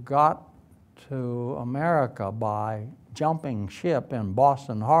who got to America by jumping ship in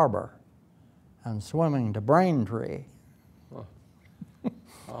Boston Harbor and swimming to Braintree. Oh.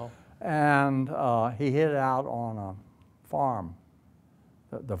 Wow. And he hid out on a farm.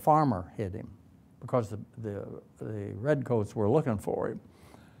 The farmer hid him because the redcoats were looking for him.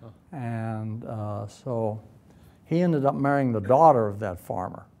 Oh. And so he ended up marrying the daughter of that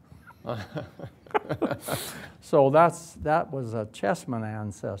farmer. So that was a chessman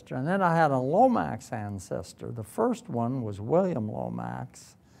ancestor. And then I had a Lomax ancestor. The first one was William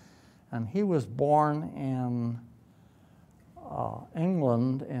Lomax, and he was born in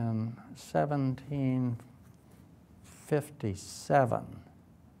England in 1757,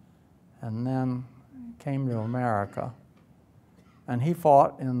 and then came to America. And he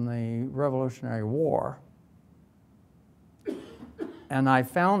fought in the Revolutionary War. And I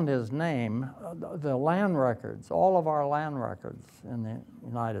found his name, the land records, all of our land records in the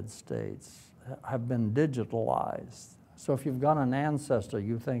United States have been digitalized. So if you've got an ancestor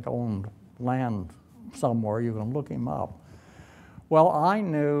you think owned land somewhere, you can look him up. Well, I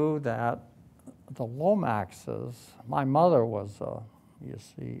knew that the Lomaxes, my mother was, you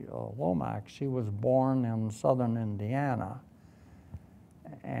see, Lomax. She was born in southern Indiana,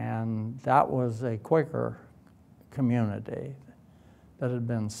 and that was a Quaker community that had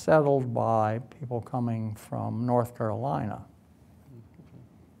been settled by people coming from North Carolina.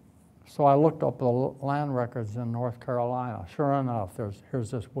 So I looked up the land records in North Carolina. Sure enough,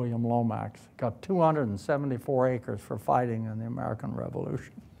 here's this William Lomax. Got 274 acres for fighting in the American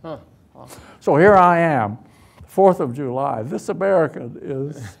Revolution. Huh. Wow. So here I am, 4th of July. This American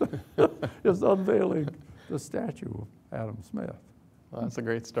is unveiling the statue of Adam Smith. Well, that's a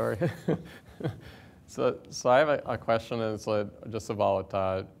great story. So I have a question, and it's just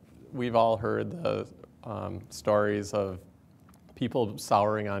about, we've all heard the stories of people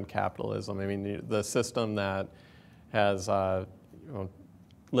souring on capitalism. I mean, the system that has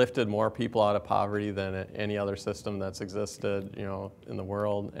lifted more people out of poverty than any other system that's existed, in the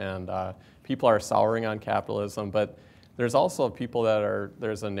world, and people are souring on capitalism. But there's also people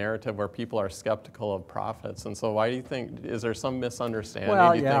there's a narrative where people are skeptical of profits. And so why do you think, is there some misunderstanding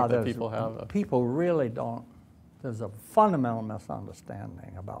Well, do you think that people have? People really don't, there's a fundamental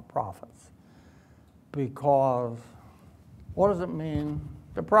misunderstanding about profits. Because what does it mean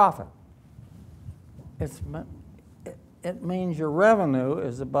to profit? It means your revenue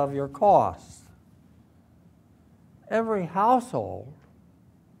is above your costs. Every household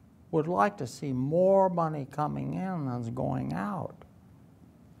would like to see more money coming in than's going out.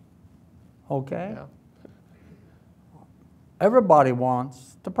 Okay? Yeah. Everybody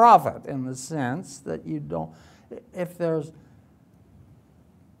wants to profit in the sense that you don't, if there's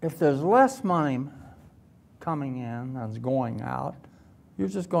less money coming in than's going out, you're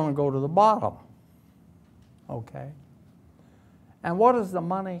just going to go to the bottom. Okay? And what does the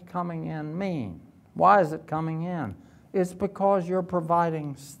money coming in mean? Why is it coming in? It's because you're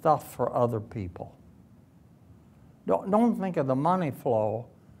providing stuff for other people. Don't think of the money flow.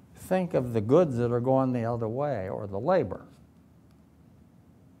 Think of the goods that are going the other way, or the labor.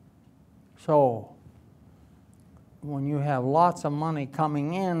 So when you have lots of money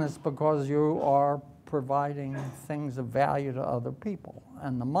coming in, it's because you are providing things of value to other people.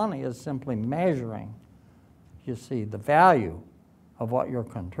 And the money is simply measuring, you see, the value of what you're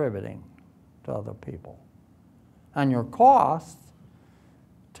contributing to other people. And your cost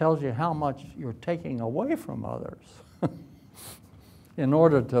tells you how much you're taking away from others in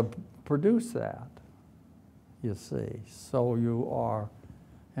order to produce that, you see. So you are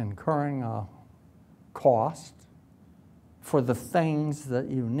incurring a cost for the things that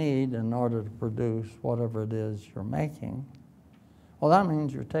you need in order to produce whatever it is you're making, Well, that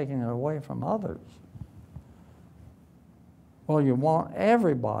means you're taking it away from others. Well, you want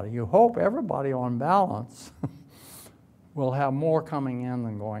everybody, you hope everybody on balance will have more coming in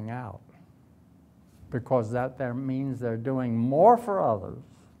than going out, because that means they're doing more for others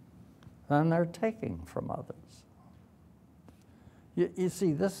than they're taking from others. You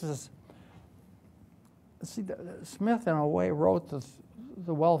see, Smith in a way wrote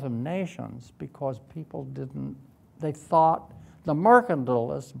the Wealth of Nations because people they thought, the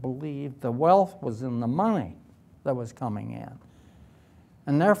mercantilists believed the wealth was in the money that was coming in.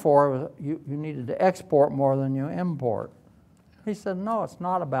 And therefore, you needed to export more than you import. He said, no, it's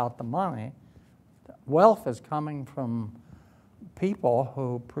not about the money. Wealth is coming from people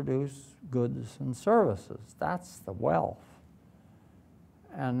who produce goods and services. That's the wealth.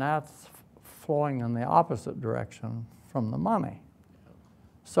 And that's flowing in the opposite direction from the money.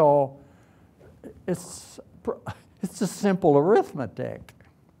 So it's just simple arithmetic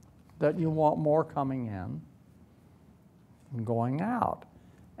that you want more coming in than going out.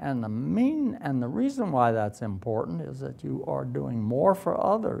 And the reason why that's important is that you are doing more for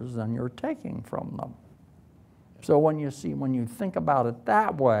others than you're taking from them. So when you think about it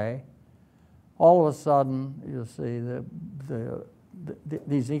that way, all of a sudden you see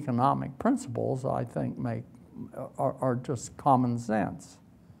these economic principles, I think, are just common sense.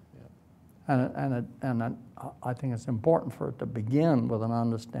 Yeah. And I think it's important for it to begin with an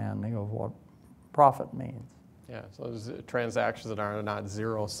understanding of what profit means. Yeah, so there's transactions that are not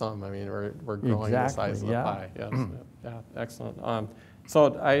zero sum. I mean, we're growing the size of the pie. Yes. Yeah, excellent.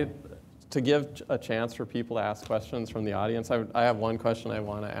 To give a chance for people to ask questions from the audience, I have one question I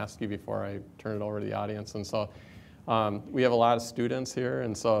want to ask you before I turn it over to the audience. And so we have a lot of students here,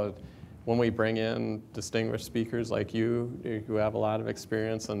 and so when we bring in distinguished speakers like you who have a lot of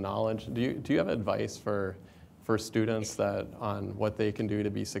experience and knowledge, do you have advice for students on what they can do to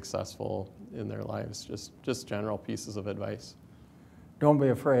be successful in their lives? Just general pieces of advice. Don't be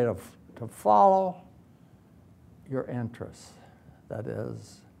afraid to follow your interests. That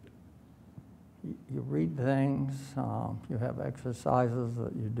is, you read things, you have exercises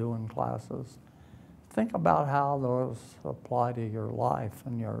that you do in classes. Think about how those apply to your life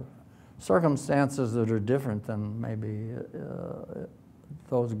and your circumstances that are different than maybe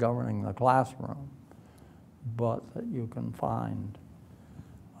those governing the classroom, but that you can find.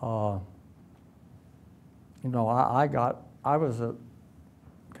 I was at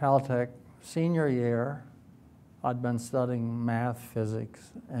Caltech senior year. I'd been studying math,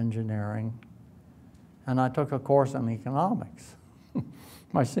 physics, engineering, and I took a course in economics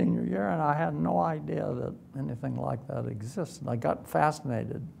my senior year, and I had no idea that anything like that existed. I got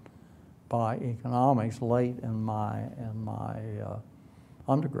fascinated by economics late in my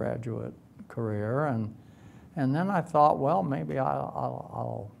undergraduate career, and then I thought, well, maybe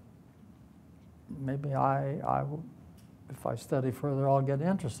if I study further, I'll get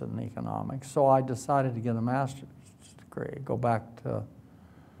interested in economics. So I decided to get a master's degree, go back to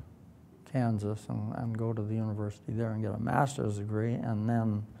Kansas and go to the university there and get a master's degree, and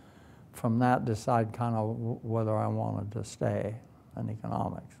then from that decide kind of whether I wanted to stay in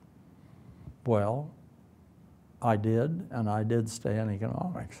economics. Well, I did, and I did stay in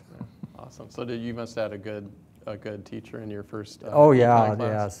economics. Awesome. So you must have had a good teacher in your first oh yeah,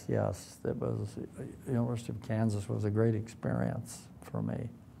 class. yes. It was, University of Kansas was a great experience for me.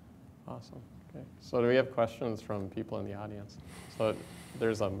 Awesome. Okay. So do we have questions from people in the audience? So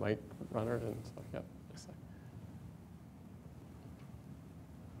there's a mic runner, and so, yep.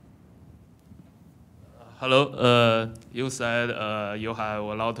 Hello. You said you have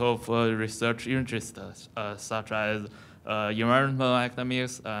a lot of research interests, such as environmental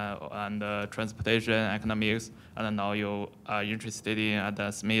economics and transportation economics, and now you are interested in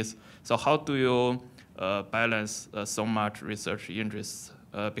Adam Smith. So how do you balance so much research interests?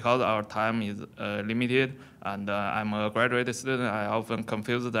 Because our time is limited, and I'm a graduate student, I often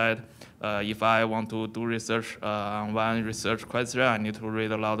confuse that if I want to do research on one research question, I need to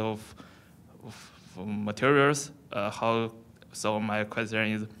read a lot of materials. So my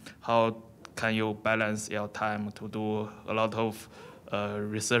question is, how can you balance your time to do a lot of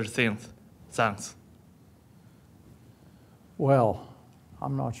research things? Thanks. Well,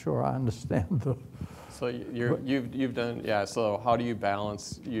 I'm not sure I understand the. So you've done, yeah, so how do you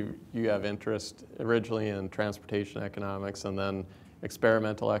balance, you have interest originally in transportation economics and then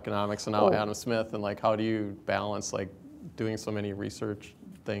experimental economics and now Adam Smith, and like how do you balance like doing so many research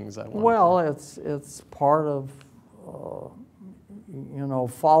things at once? Well, it's part of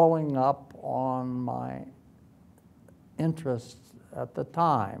following up on my interests at the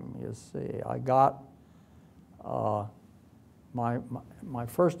time. You see, I got my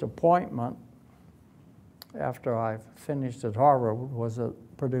first appointment after I finished at Harvard was at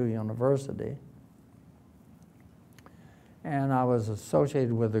Purdue University. And I was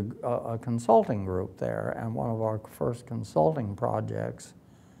associated with a consulting group there, and one of our first consulting projects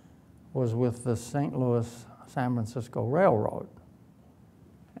was with the St. Louis-San Francisco Railroad.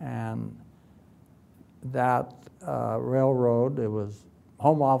 And that railroad,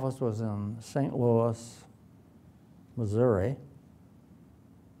 home office was in St. Louis, Missouri,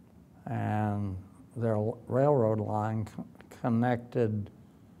 and their railroad line connected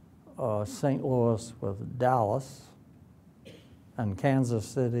St. Louis with Dallas, and Kansas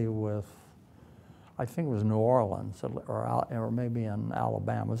City with, I think it was New Orleans, or maybe in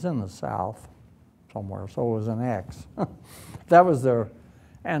Alabama. It was in the South somewhere, so it was an X. That was their,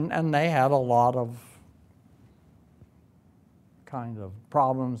 and they had a lot of kind of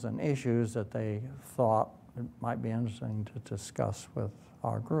problems and issues that they thought it might be interesting to discuss with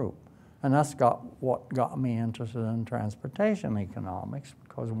our group. And that's what got me interested in transportation economics,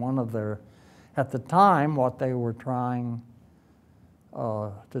 because one of at the time, what they were trying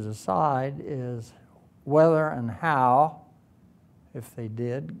to decide is whether and how, if they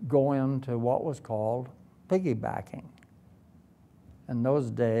did, go into what was called piggybacking. In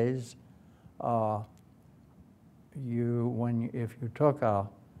those days, if you took a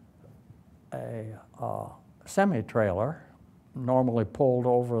semi-trailer, normally pulled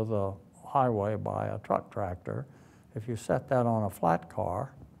over the highway by a truck tractor, if you set that on a flat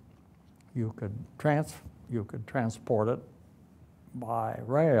car, you could transport it by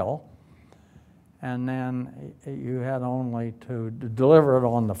rail, and then you had only to deliver it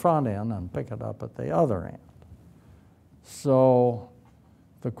on the front end and pick it up at the other end. So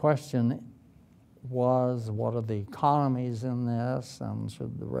the question was, what are the economies in this, and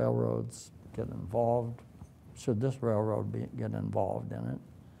should the railroads get involved? Should this railroad get involved in it?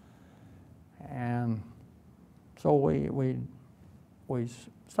 And so we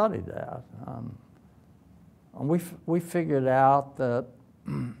studied that. And we figured out that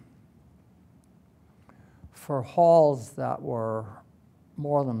for hauls that were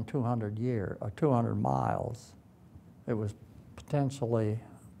more than 200 miles, it was potentially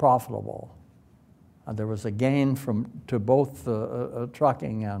profitable. There was a gain to both the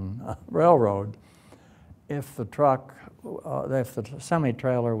trucking and railroad if the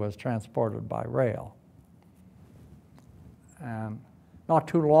semi-trailer was transported by rail. And not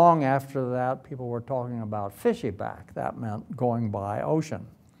too long after that, people were talking about fishy-back. That meant going by ocean.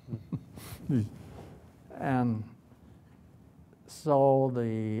 And so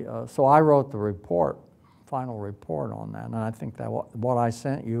I wrote the final report on that, and I think that what I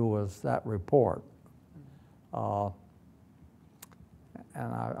sent you was that report. And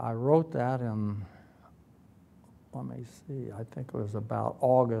I wrote that in, let me see, I think it was about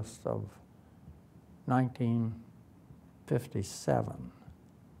August of 1957.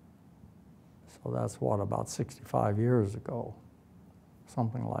 So that's about 65 years ago,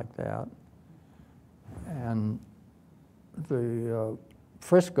 something like that. And the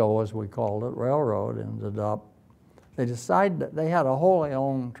Frisco, as we called it, railroad, they decided that they had a wholly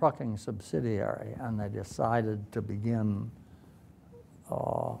owned trucking subsidiary, and they decided to begin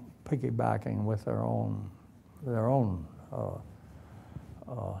piggybacking with their own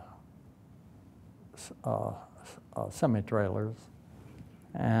semi-trailers,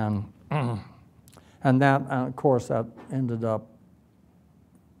 and that, of course, that ended up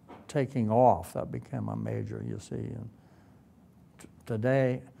taking off. That became a major, you see. And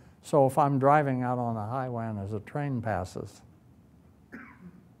today, so if I'm driving out on the highway and there's a train passes,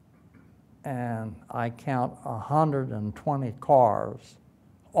 and I count 120 cars,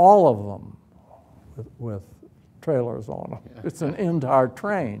 all of them with trailers on them. Yeah. It's an entire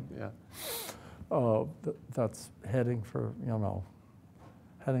train. Yeah. That's heading for,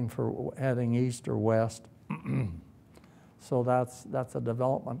 heading east or west. So that's a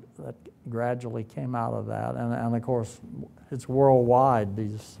development that gradually came out of that, and of course it's worldwide.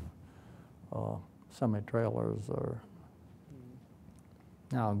 These semi-trailers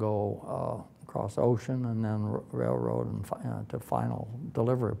now go across ocean and then railroad and to final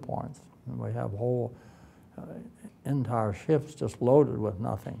delivery points. And we have whole entire ships just loaded with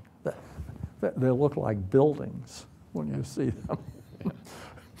nothing. They look like buildings when you see them.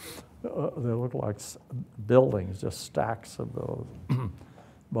 They look like buildings, just stacks of those.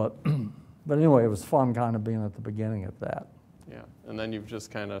 But anyway, it was fun kind of being at the beginning of that. Yeah, and then you've just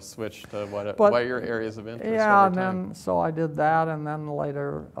kind of switched to what your areas of interest yeah, over time. and then so I did that, and then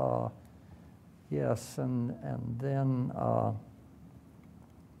later, yes, and then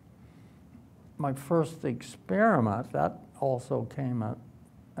my first experiment, that also came at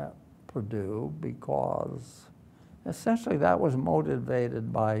Purdue because essentially that was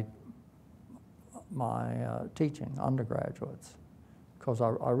motivated by my teaching undergraduates, because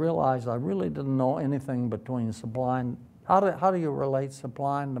I realized I really didn't know anything between supply and, how do you relate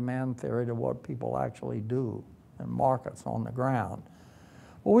supply and demand theory to what people actually do in markets on the ground?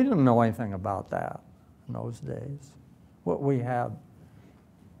 Well, we didn't know anything about that in those days. What we had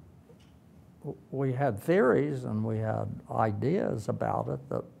theories and we had ideas about it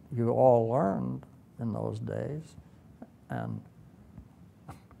that you all learned in those days, and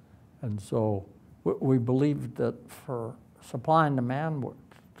so we believed that for supply and demand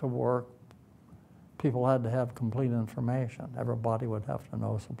to work, people had to have complete information. Everybody would have to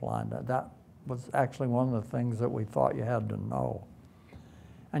know supply and demand. That was actually one of the things that we thought you had to know.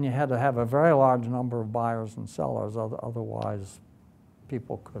 And you had to have a very large number of buyers and sellers, otherwise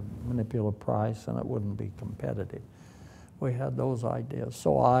people could manipulate price and it wouldn't be competitive. We had those ideas.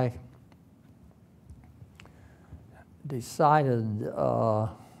 So I decided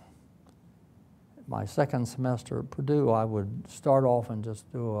my second semester at Purdue, I would start off and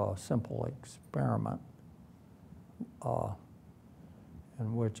just do a simple experiment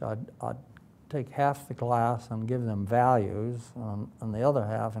in which I'd take half the class and give them values, and the other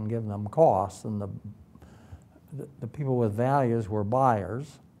half and give them costs. And the people with values were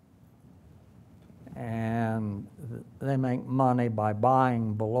buyers, and they make money by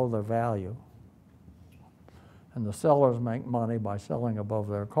buying below their value. And the sellers make money by selling above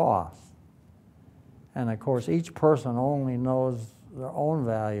their costs. And of course, each person only knows their own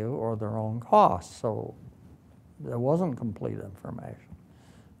value or their own costs, so there wasn't complete information.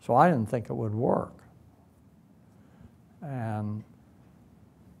 So I didn't think it would work.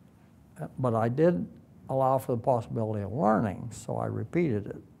 But I did allow for the possibility of learning, so I repeated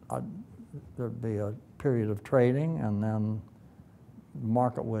it. There'd be a period of trading, and then the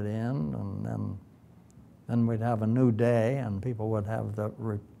market would end, and then we'd have a new day, and people would have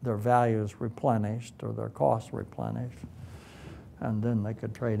their values replenished or their costs replenished, and then they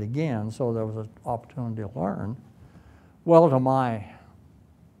could trade again. So there was an opportunity to learn. Well, to my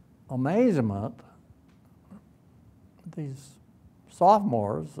amazement, these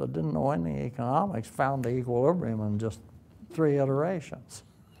sophomores that didn't know any economics found the equilibrium in just 3 iterations.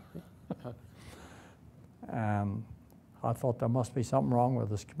 And I thought there must be something wrong with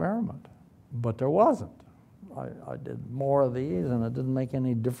this experiment, but there wasn't. I did more of these, and it didn't make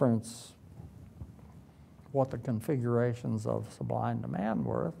any difference what the configurations of supply and demand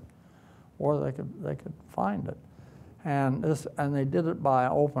were, or they could find it. And they did it by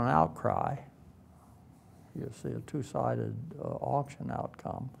open outcry. You see a two-sided auction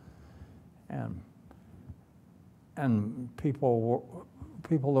outcome, and people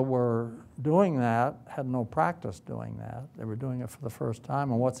that were doing that had no practice doing that. They were doing it for the first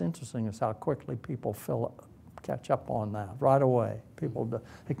time. And what's interesting is how quickly people catch up on that right away.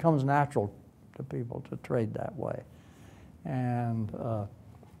 It comes natural to people to trade that way, and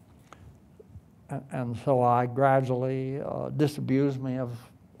so I gradually disabused me of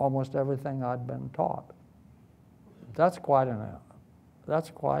almost everything I'd been taught. That's quite an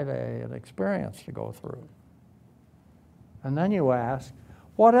experience to go through. And then you ask,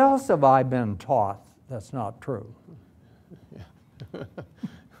 what else have I been taught that's not true? Yeah.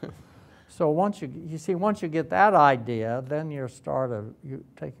 So once you get that idea, then you're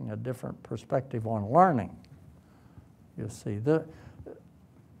taking a different perspective on learning. You see,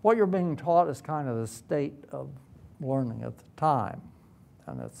 what you're being taught is kind of the state of learning at the time,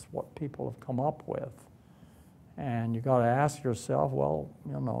 and it's what people have come up with. And you got to ask yourself, well,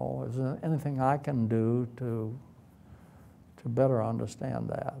 is there anything I can do to better understand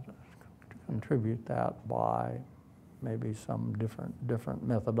that, to contribute that by maybe some different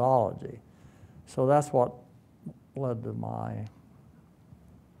methodology. So that's what led to my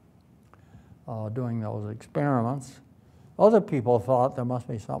doing those experiments. Other people thought there must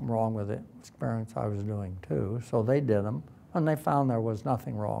be something wrong with the experiments I was doing too, so they did them, and they found there was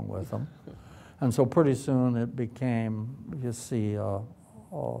nothing wrong with them. And so pretty soon it became, you see,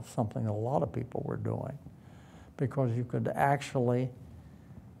 something a lot of people were doing, because you could actually,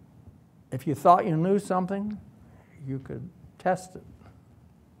 if you thought you knew something, you could test it,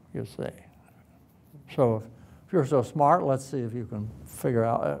 you see. So if you're so smart, let's see if you can figure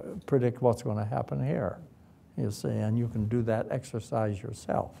out, predict what's going to happen here, you see, and you can do that exercise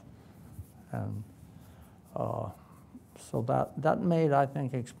yourself. And so that made, I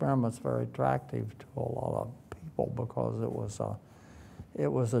think, experiments very attractive to a lot of people, because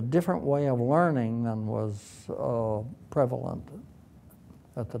it was a different way of learning than was prevalent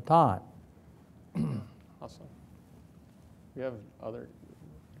at the time. Awesome. We have other.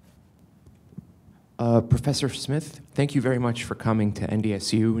 Professor Smith, thank you very much for coming to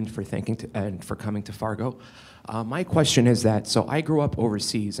NDSU and for coming to Fargo. My question is that, so I grew up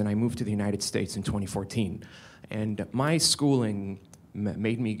overseas and I moved to the United States in 2014. And my schooling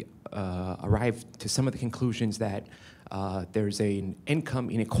made me arrive to some of the conclusions that there's an income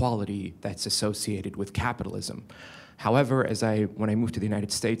inequality that's associated with capitalism. However, when I moved to the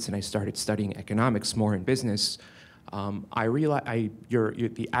United States and I started studying economics more in business, I realized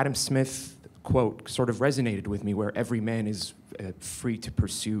the Adam Smith quote sort of resonated with me, where every man is free to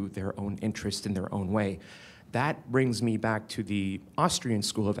pursue their own interest in their own way. That brings me back to the Austrian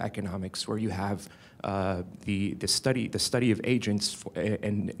School of Economics, where you have the study of agents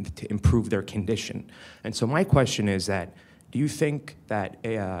and to improve their condition. And so my question is that, do you think that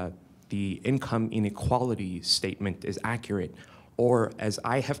the income inequality statement is accurate, or as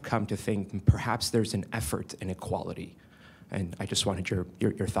I have come to think, perhaps there's an effort inequality? And I just wanted your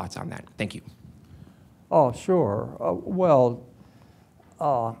thoughts on that. Thank you. Oh, sure.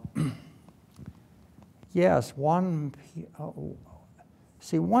 Yes, one thing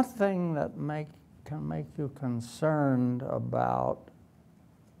that can make you concerned about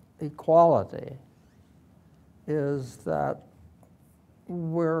equality is that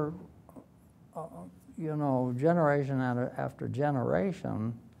we're, generation after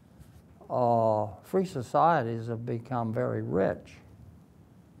generation, free societies have become very rich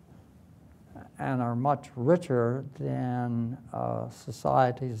and are much richer than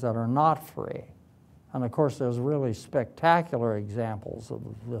societies that are not free. And of course, there's really spectacular examples of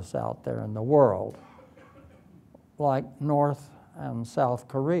this out there in the world, like North and South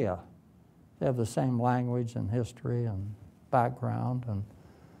Korea. They have the same language and history and background,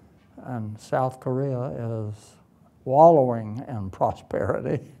 and South Korea is wallowing in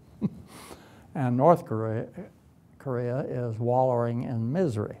prosperity, and North Korea is wallowing in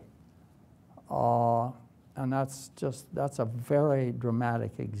misery. And that's a very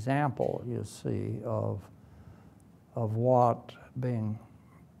dramatic example, you see, of what being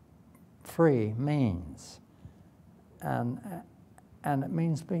free means. And it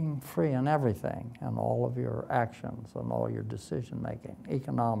means being free in everything, in all of your actions and all your decision making,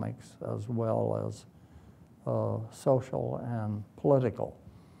 economics as well as social and political.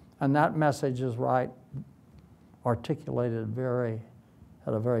 And that message is articulated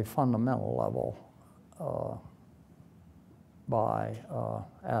at a very fundamental level by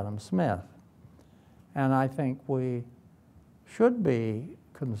Adam Smith. And I think we should be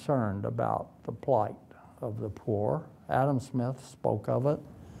concerned about the plight of the poor. Adam Smith spoke of it.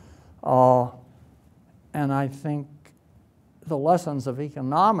 And I think the lessons of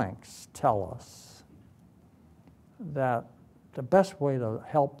economics tell us that the best way to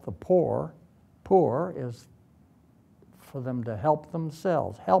help the poor is for them to help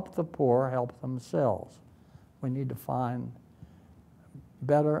themselves. Help the poor, help themselves. We need to find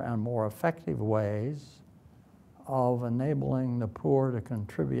better and more effective ways of enabling the poor to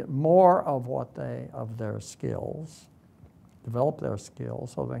contribute more of their skills, develop their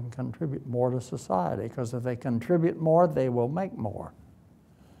skills so they can contribute more to society. Because if they contribute more, they will make more.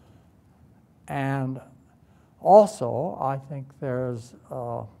 And also, I think there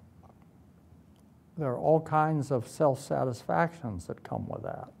are all kinds of self-satisfactions that come with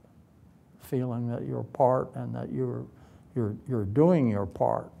that, feeling that you're part and that you're doing your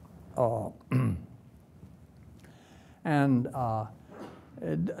part. And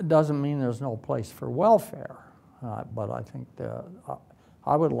it doesn't mean there's no place for welfare, but I think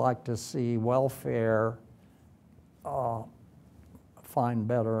I would like to see welfare try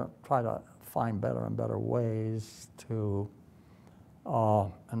to find better and better ways to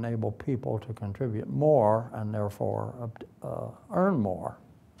enable people to contribute more and therefore earn more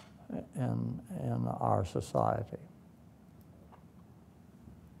in our society.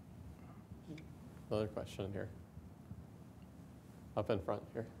 Another question here. Up in front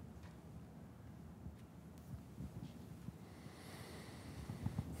here.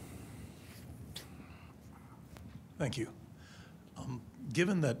 Thank you.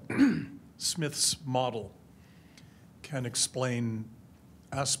 Given that Smith's model can explain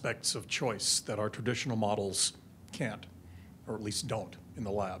aspects of choice that our traditional models can't, or at least don't in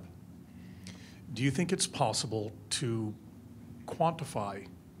the lab, do you think it's possible to quantify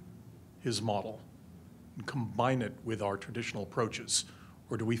his model and combine it with our traditional approaches?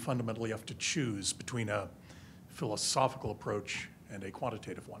 Or do we fundamentally have to choose between a philosophical approach and a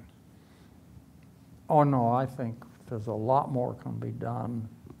quantitative one? Oh no, I think there's a lot more can be done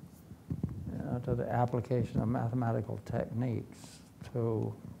to the application of mathematical techniques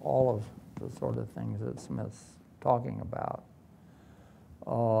to all of the sort of things that Smith talking about.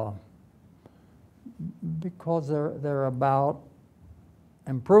 Because they're about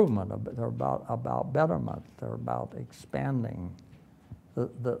improvement, they're about betterment, they're about expanding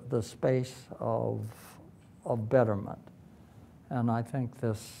the space of betterment. And I think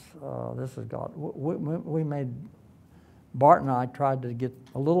this has got, we made, Bart and I tried to get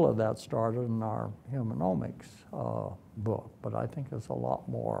a little of that started in our humanomics book, but I think there's a lot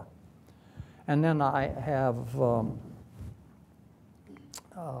more. And then I have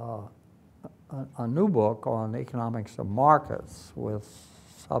a new book on economics of markets with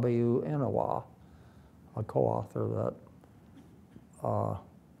Sabiu Inawa, a co-author that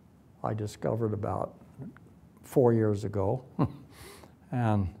I discovered about 4 years ago,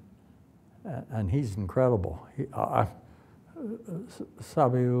 and he's incredible.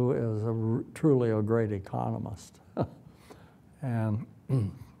 Sabiu is truly a great economist, and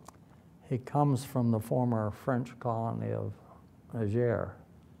he comes from the former French colony of Niger.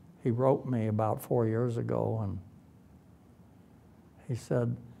 He wrote me about 4 years ago, and he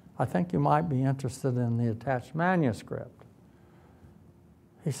said, I think you might be interested in the attached manuscript.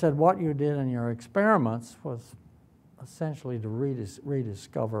 He said, what you did in your experiments was essentially to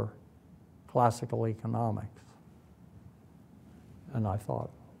rediscover classical economics. And I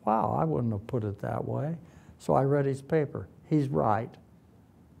thought, wow, I wouldn't have put it that way. So I read his paper. He's right.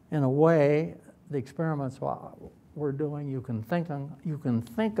 In a way, the experiments we're doing, you can think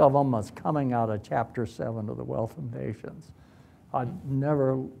of them as coming out of Chapter 7 of The Wealth of Nations.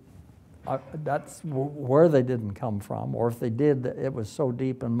 That's where they didn't come from, or if they did, it was so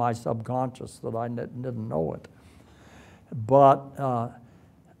deep in my subconscious that I didn't know it. But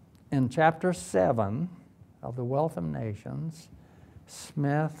in Chapter 7 of The Wealth of Nations,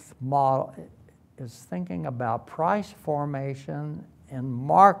 Smith is thinking about price formation in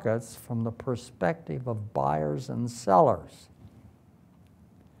markets from the perspective of buyers and sellers.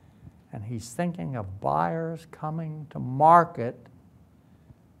 And he's thinking of buyers coming to market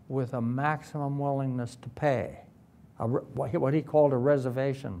with a maximum willingness to pay, what he called a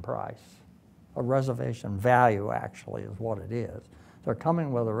reservation price. A reservation value, actually, is what it is. They're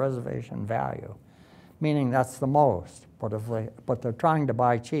coming with a reservation value, meaning that's the most, but they're trying to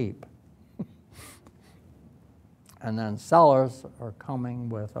buy cheap. And then sellers are coming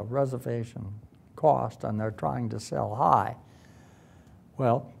with a reservation cost, and they're trying to sell high.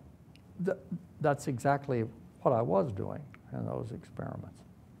 Well, that's exactly what I was doing in those experiments.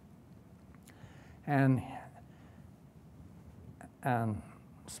 And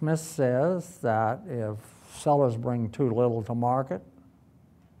Smith says that if sellers bring too little to market,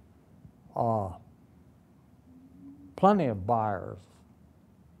 plenty of buyers,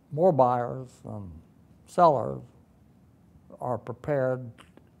 more buyers than sellers, are prepared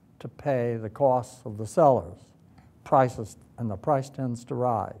to pay the costs of the sellers. Prices, and the price tends to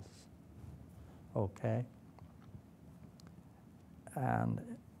rise. Okay? And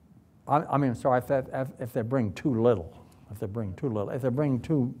if they bring too little. If they bring too little. If they bring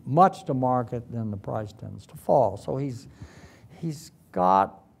too much to market, then the price tends to fall. So he's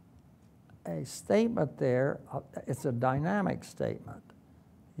got a statement there. It's a dynamic statement,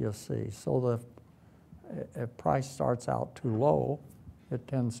 you see. So if price starts out too low, it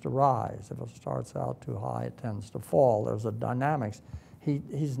tends to rise. If it starts out too high, it tends to fall. There's a dynamics. He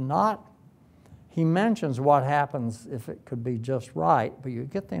mentions what happens if it could be just right, but you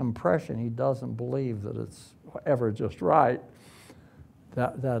get the impression he doesn't believe that it's ever just right,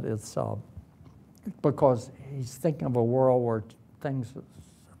 that it's, because he's thinking of a world where things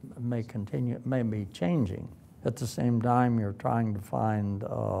may be changing. At the same time, you're trying to find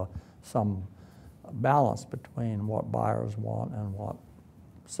some balance between what buyers want and what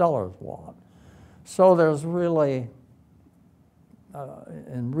sellers want. So there's really,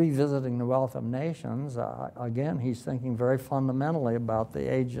 in revisiting The Wealth of Nations, again, he's thinking very fundamentally about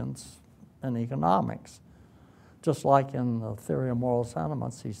the agents in economics. Just like in the theory of moral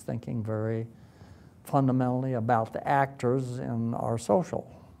sentiments, he's thinking very fundamentally about the actors in our social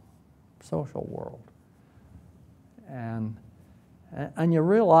world. And you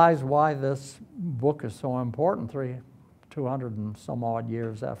realize why this book is so important 200 and some odd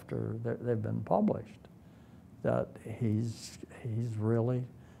years after they've been published, that he's really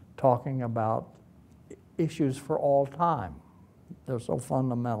talking about issues for all time. They're so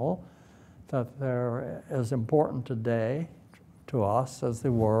fundamental that they're as important today to us as they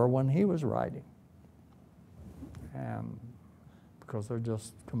were when he was writing. And because they're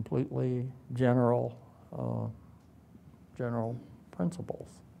just completely general principles.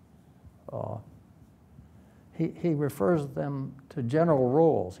 He refers them to general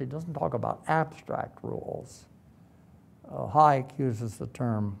rules. He doesn't talk about abstract rules. Hayek uses the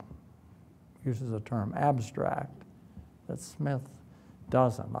term abstract, that Smith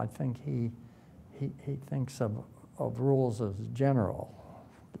doesn't. I think he thinks of rules as general,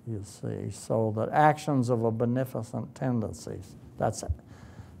 you see, so that actions of a beneficent tendencies, that's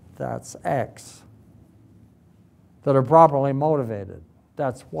X, that are properly motivated,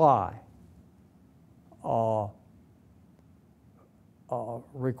 that's Y,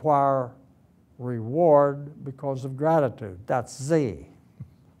 require reward because of gratitude, that's Z.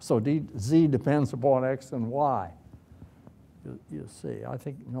 So Z depends upon X and Y. You see, I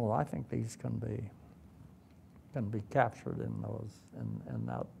think these can be captured in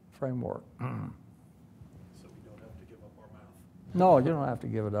that framework. So we don't have to give up our math. No, you don't have to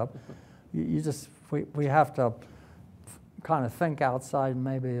give it up. We have to kind of think outside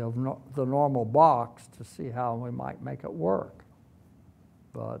maybe of the normal box to see how we might make it work.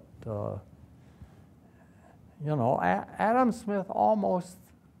 But Adam Smith almost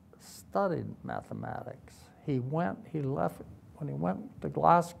studied mathematics. When he went to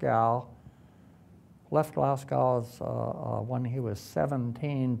Glasgow, left Glasgow when he was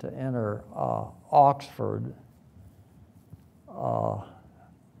 17 to enter Oxford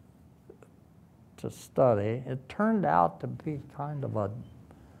to study. It turned out to be kind of a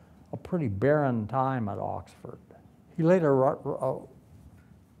pretty barren time at Oxford. He later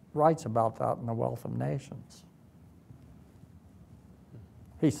writes about that in The Wealth of Nations.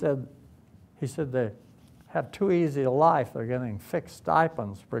 He said they have too easy a life. They're getting fixed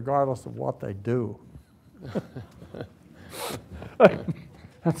stipends regardless of what they do.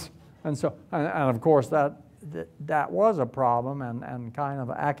 and of course that was a problem, and kind of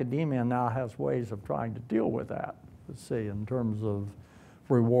academia now has ways of trying to deal with that, you see, in terms of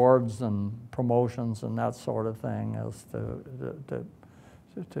rewards and promotions and that sort of thing, as to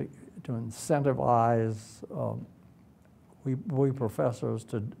incentivize we professors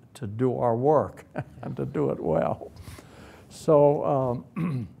to do our work and to do it well. So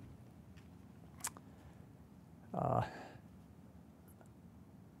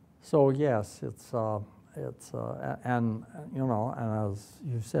so yes, and as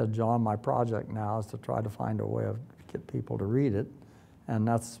you said, John, my project now is to try to find a way of get people to read it, and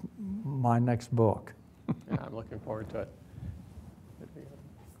that's my next book. Yeah, I'm looking forward to it.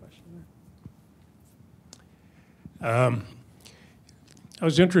 Question there? I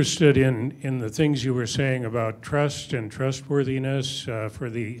was interested in the things you were saying about trust and trustworthiness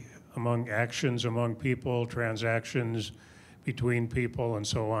among actions among people, transactions between people, and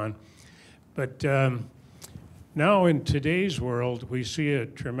so on. But now in today's world, we see a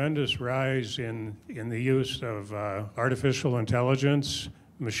tremendous rise in the use of artificial intelligence,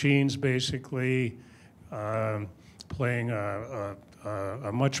 machines basically playing a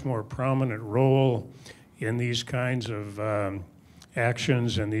much more prominent role in these kinds of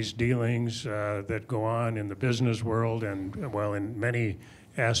actions and these dealings that go on in the business world and, well, in many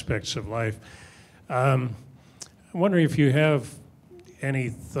aspects of life. I'm wondering if you have any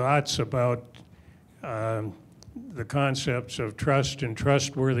thoughts about the concepts of trust and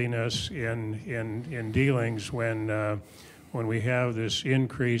trustworthiness in dealings when we have this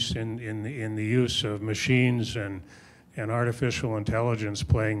increase in the use of machines and artificial intelligence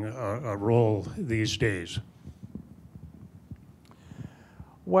playing a role these days?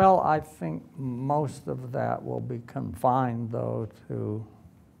 Well, I think most of that will be confined, though, to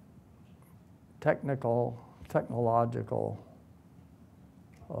technological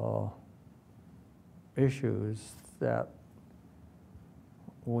issues that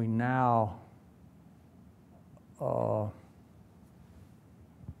we now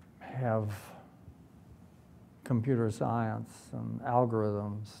have computer science and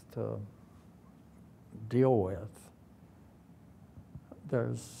algorithms to deal with.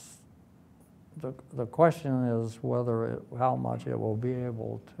 The question is how much it will be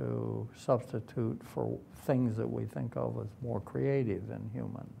able to substitute for things that we think of as more creative than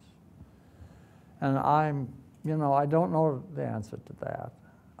humans. And I don't know the answer to that.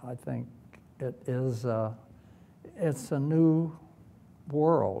 I think it's a new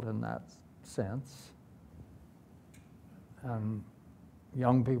world in that sense. And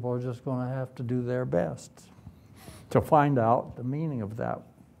young people are just going to have to do their best to find out the meaning of that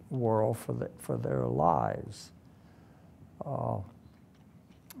world for their lives.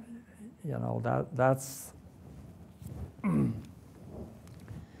 That's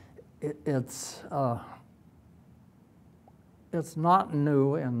it's not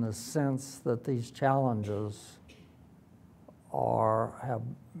new in the sense that these challenges have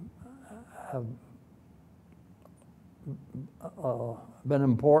been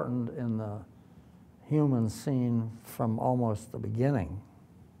important in the humans seen from almost the beginning.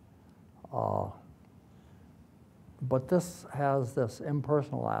 But this has this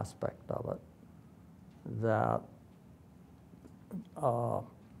impersonal aspect of it that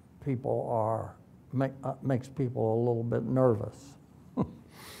people makes people a little bit nervous.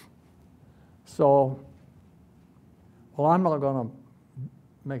 So, well, I'm not going to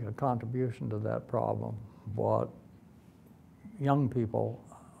make a contribution to that problem, but young people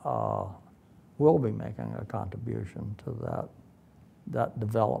will be making a contribution to that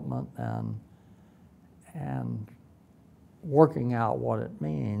development and working out what it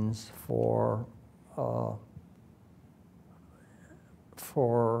means for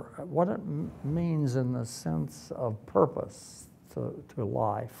what it means in the sense of purpose to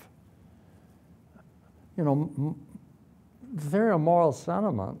life. You know, the theory of moral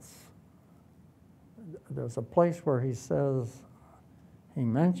sentiments, there's a place where he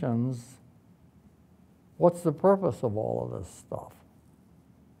mentions, what's the purpose of all of this stuff?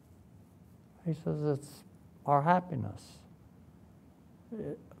 He says it's our happiness.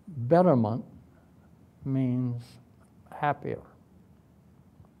 Betterment means happier.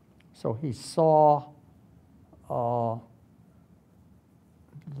 So he saw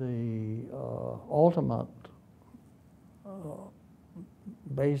the ultimate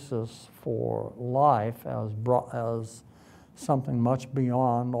basis for life as something much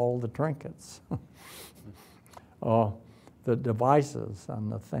beyond all the trinkets, the devices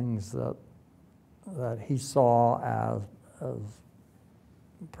and the things that he saw as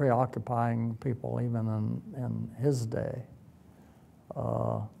preoccupying people even in his day.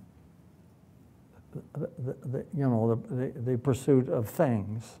 The pursuit of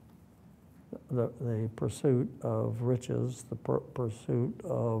things, the pursuit of riches, the pursuit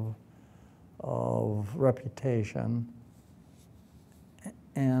of reputation,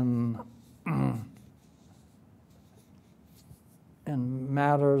 and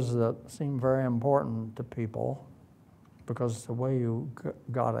matters that seem very important to people because it's the way you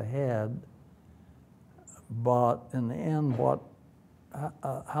got ahead, but in the end,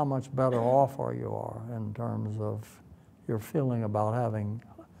 how much better off you are in terms of your feeling about having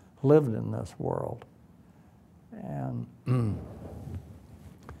lived in this world. And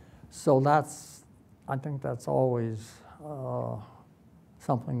so I think that's always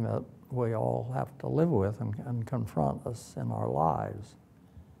something that we all have to live with and confront us in our lives.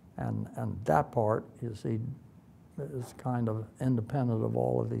 And that part, you see, is kind of independent of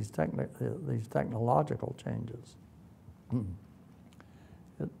all of these technological changes.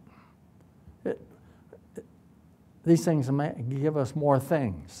 These things give us more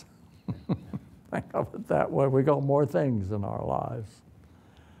things. Think of it that way. We got more things in our lives.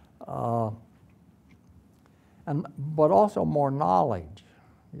 But also more knowledge.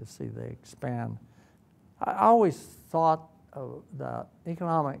 You see, they expand. I always thought that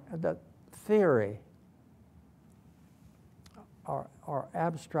that theory or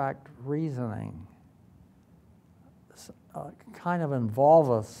abstract reasoning kind of involve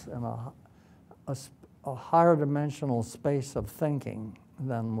us in a higher dimensional space of thinking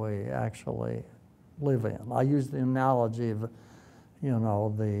than we actually live in. I use the analogy of,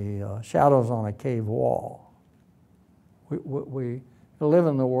 the shadows on a cave wall. We live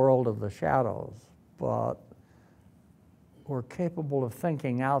in the world of the shadows, but we're capable of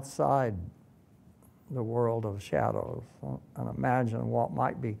thinking outside the world of shadows and imagine what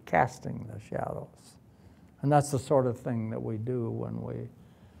might be casting the shadows. And that's the sort of thing that we do when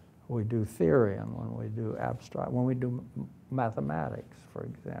we do theory and when we do abstract, when we do mathematics, for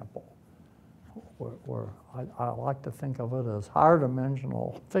example. I like to think of it as higher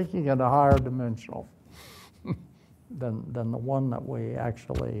dimensional, thinking at a higher dimensional than the one that we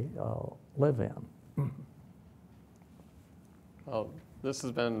actually live in. Well, this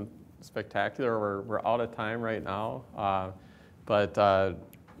has been spectacular. We're out of time right now, but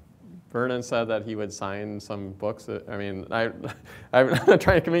Vernon said that he would sign some books. I'm not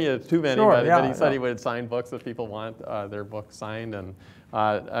trying to commit you to too many, sure, but he said he would sign books if people want their books signed. And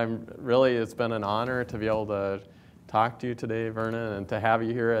it's been an honor to be able to talk to you today, Vernon, and to have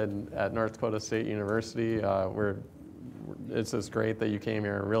you here at North Dakota State University. It's just great that you came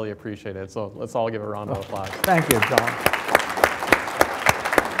here. I really appreciate it. So let's all give a round of applause. Thank you, John.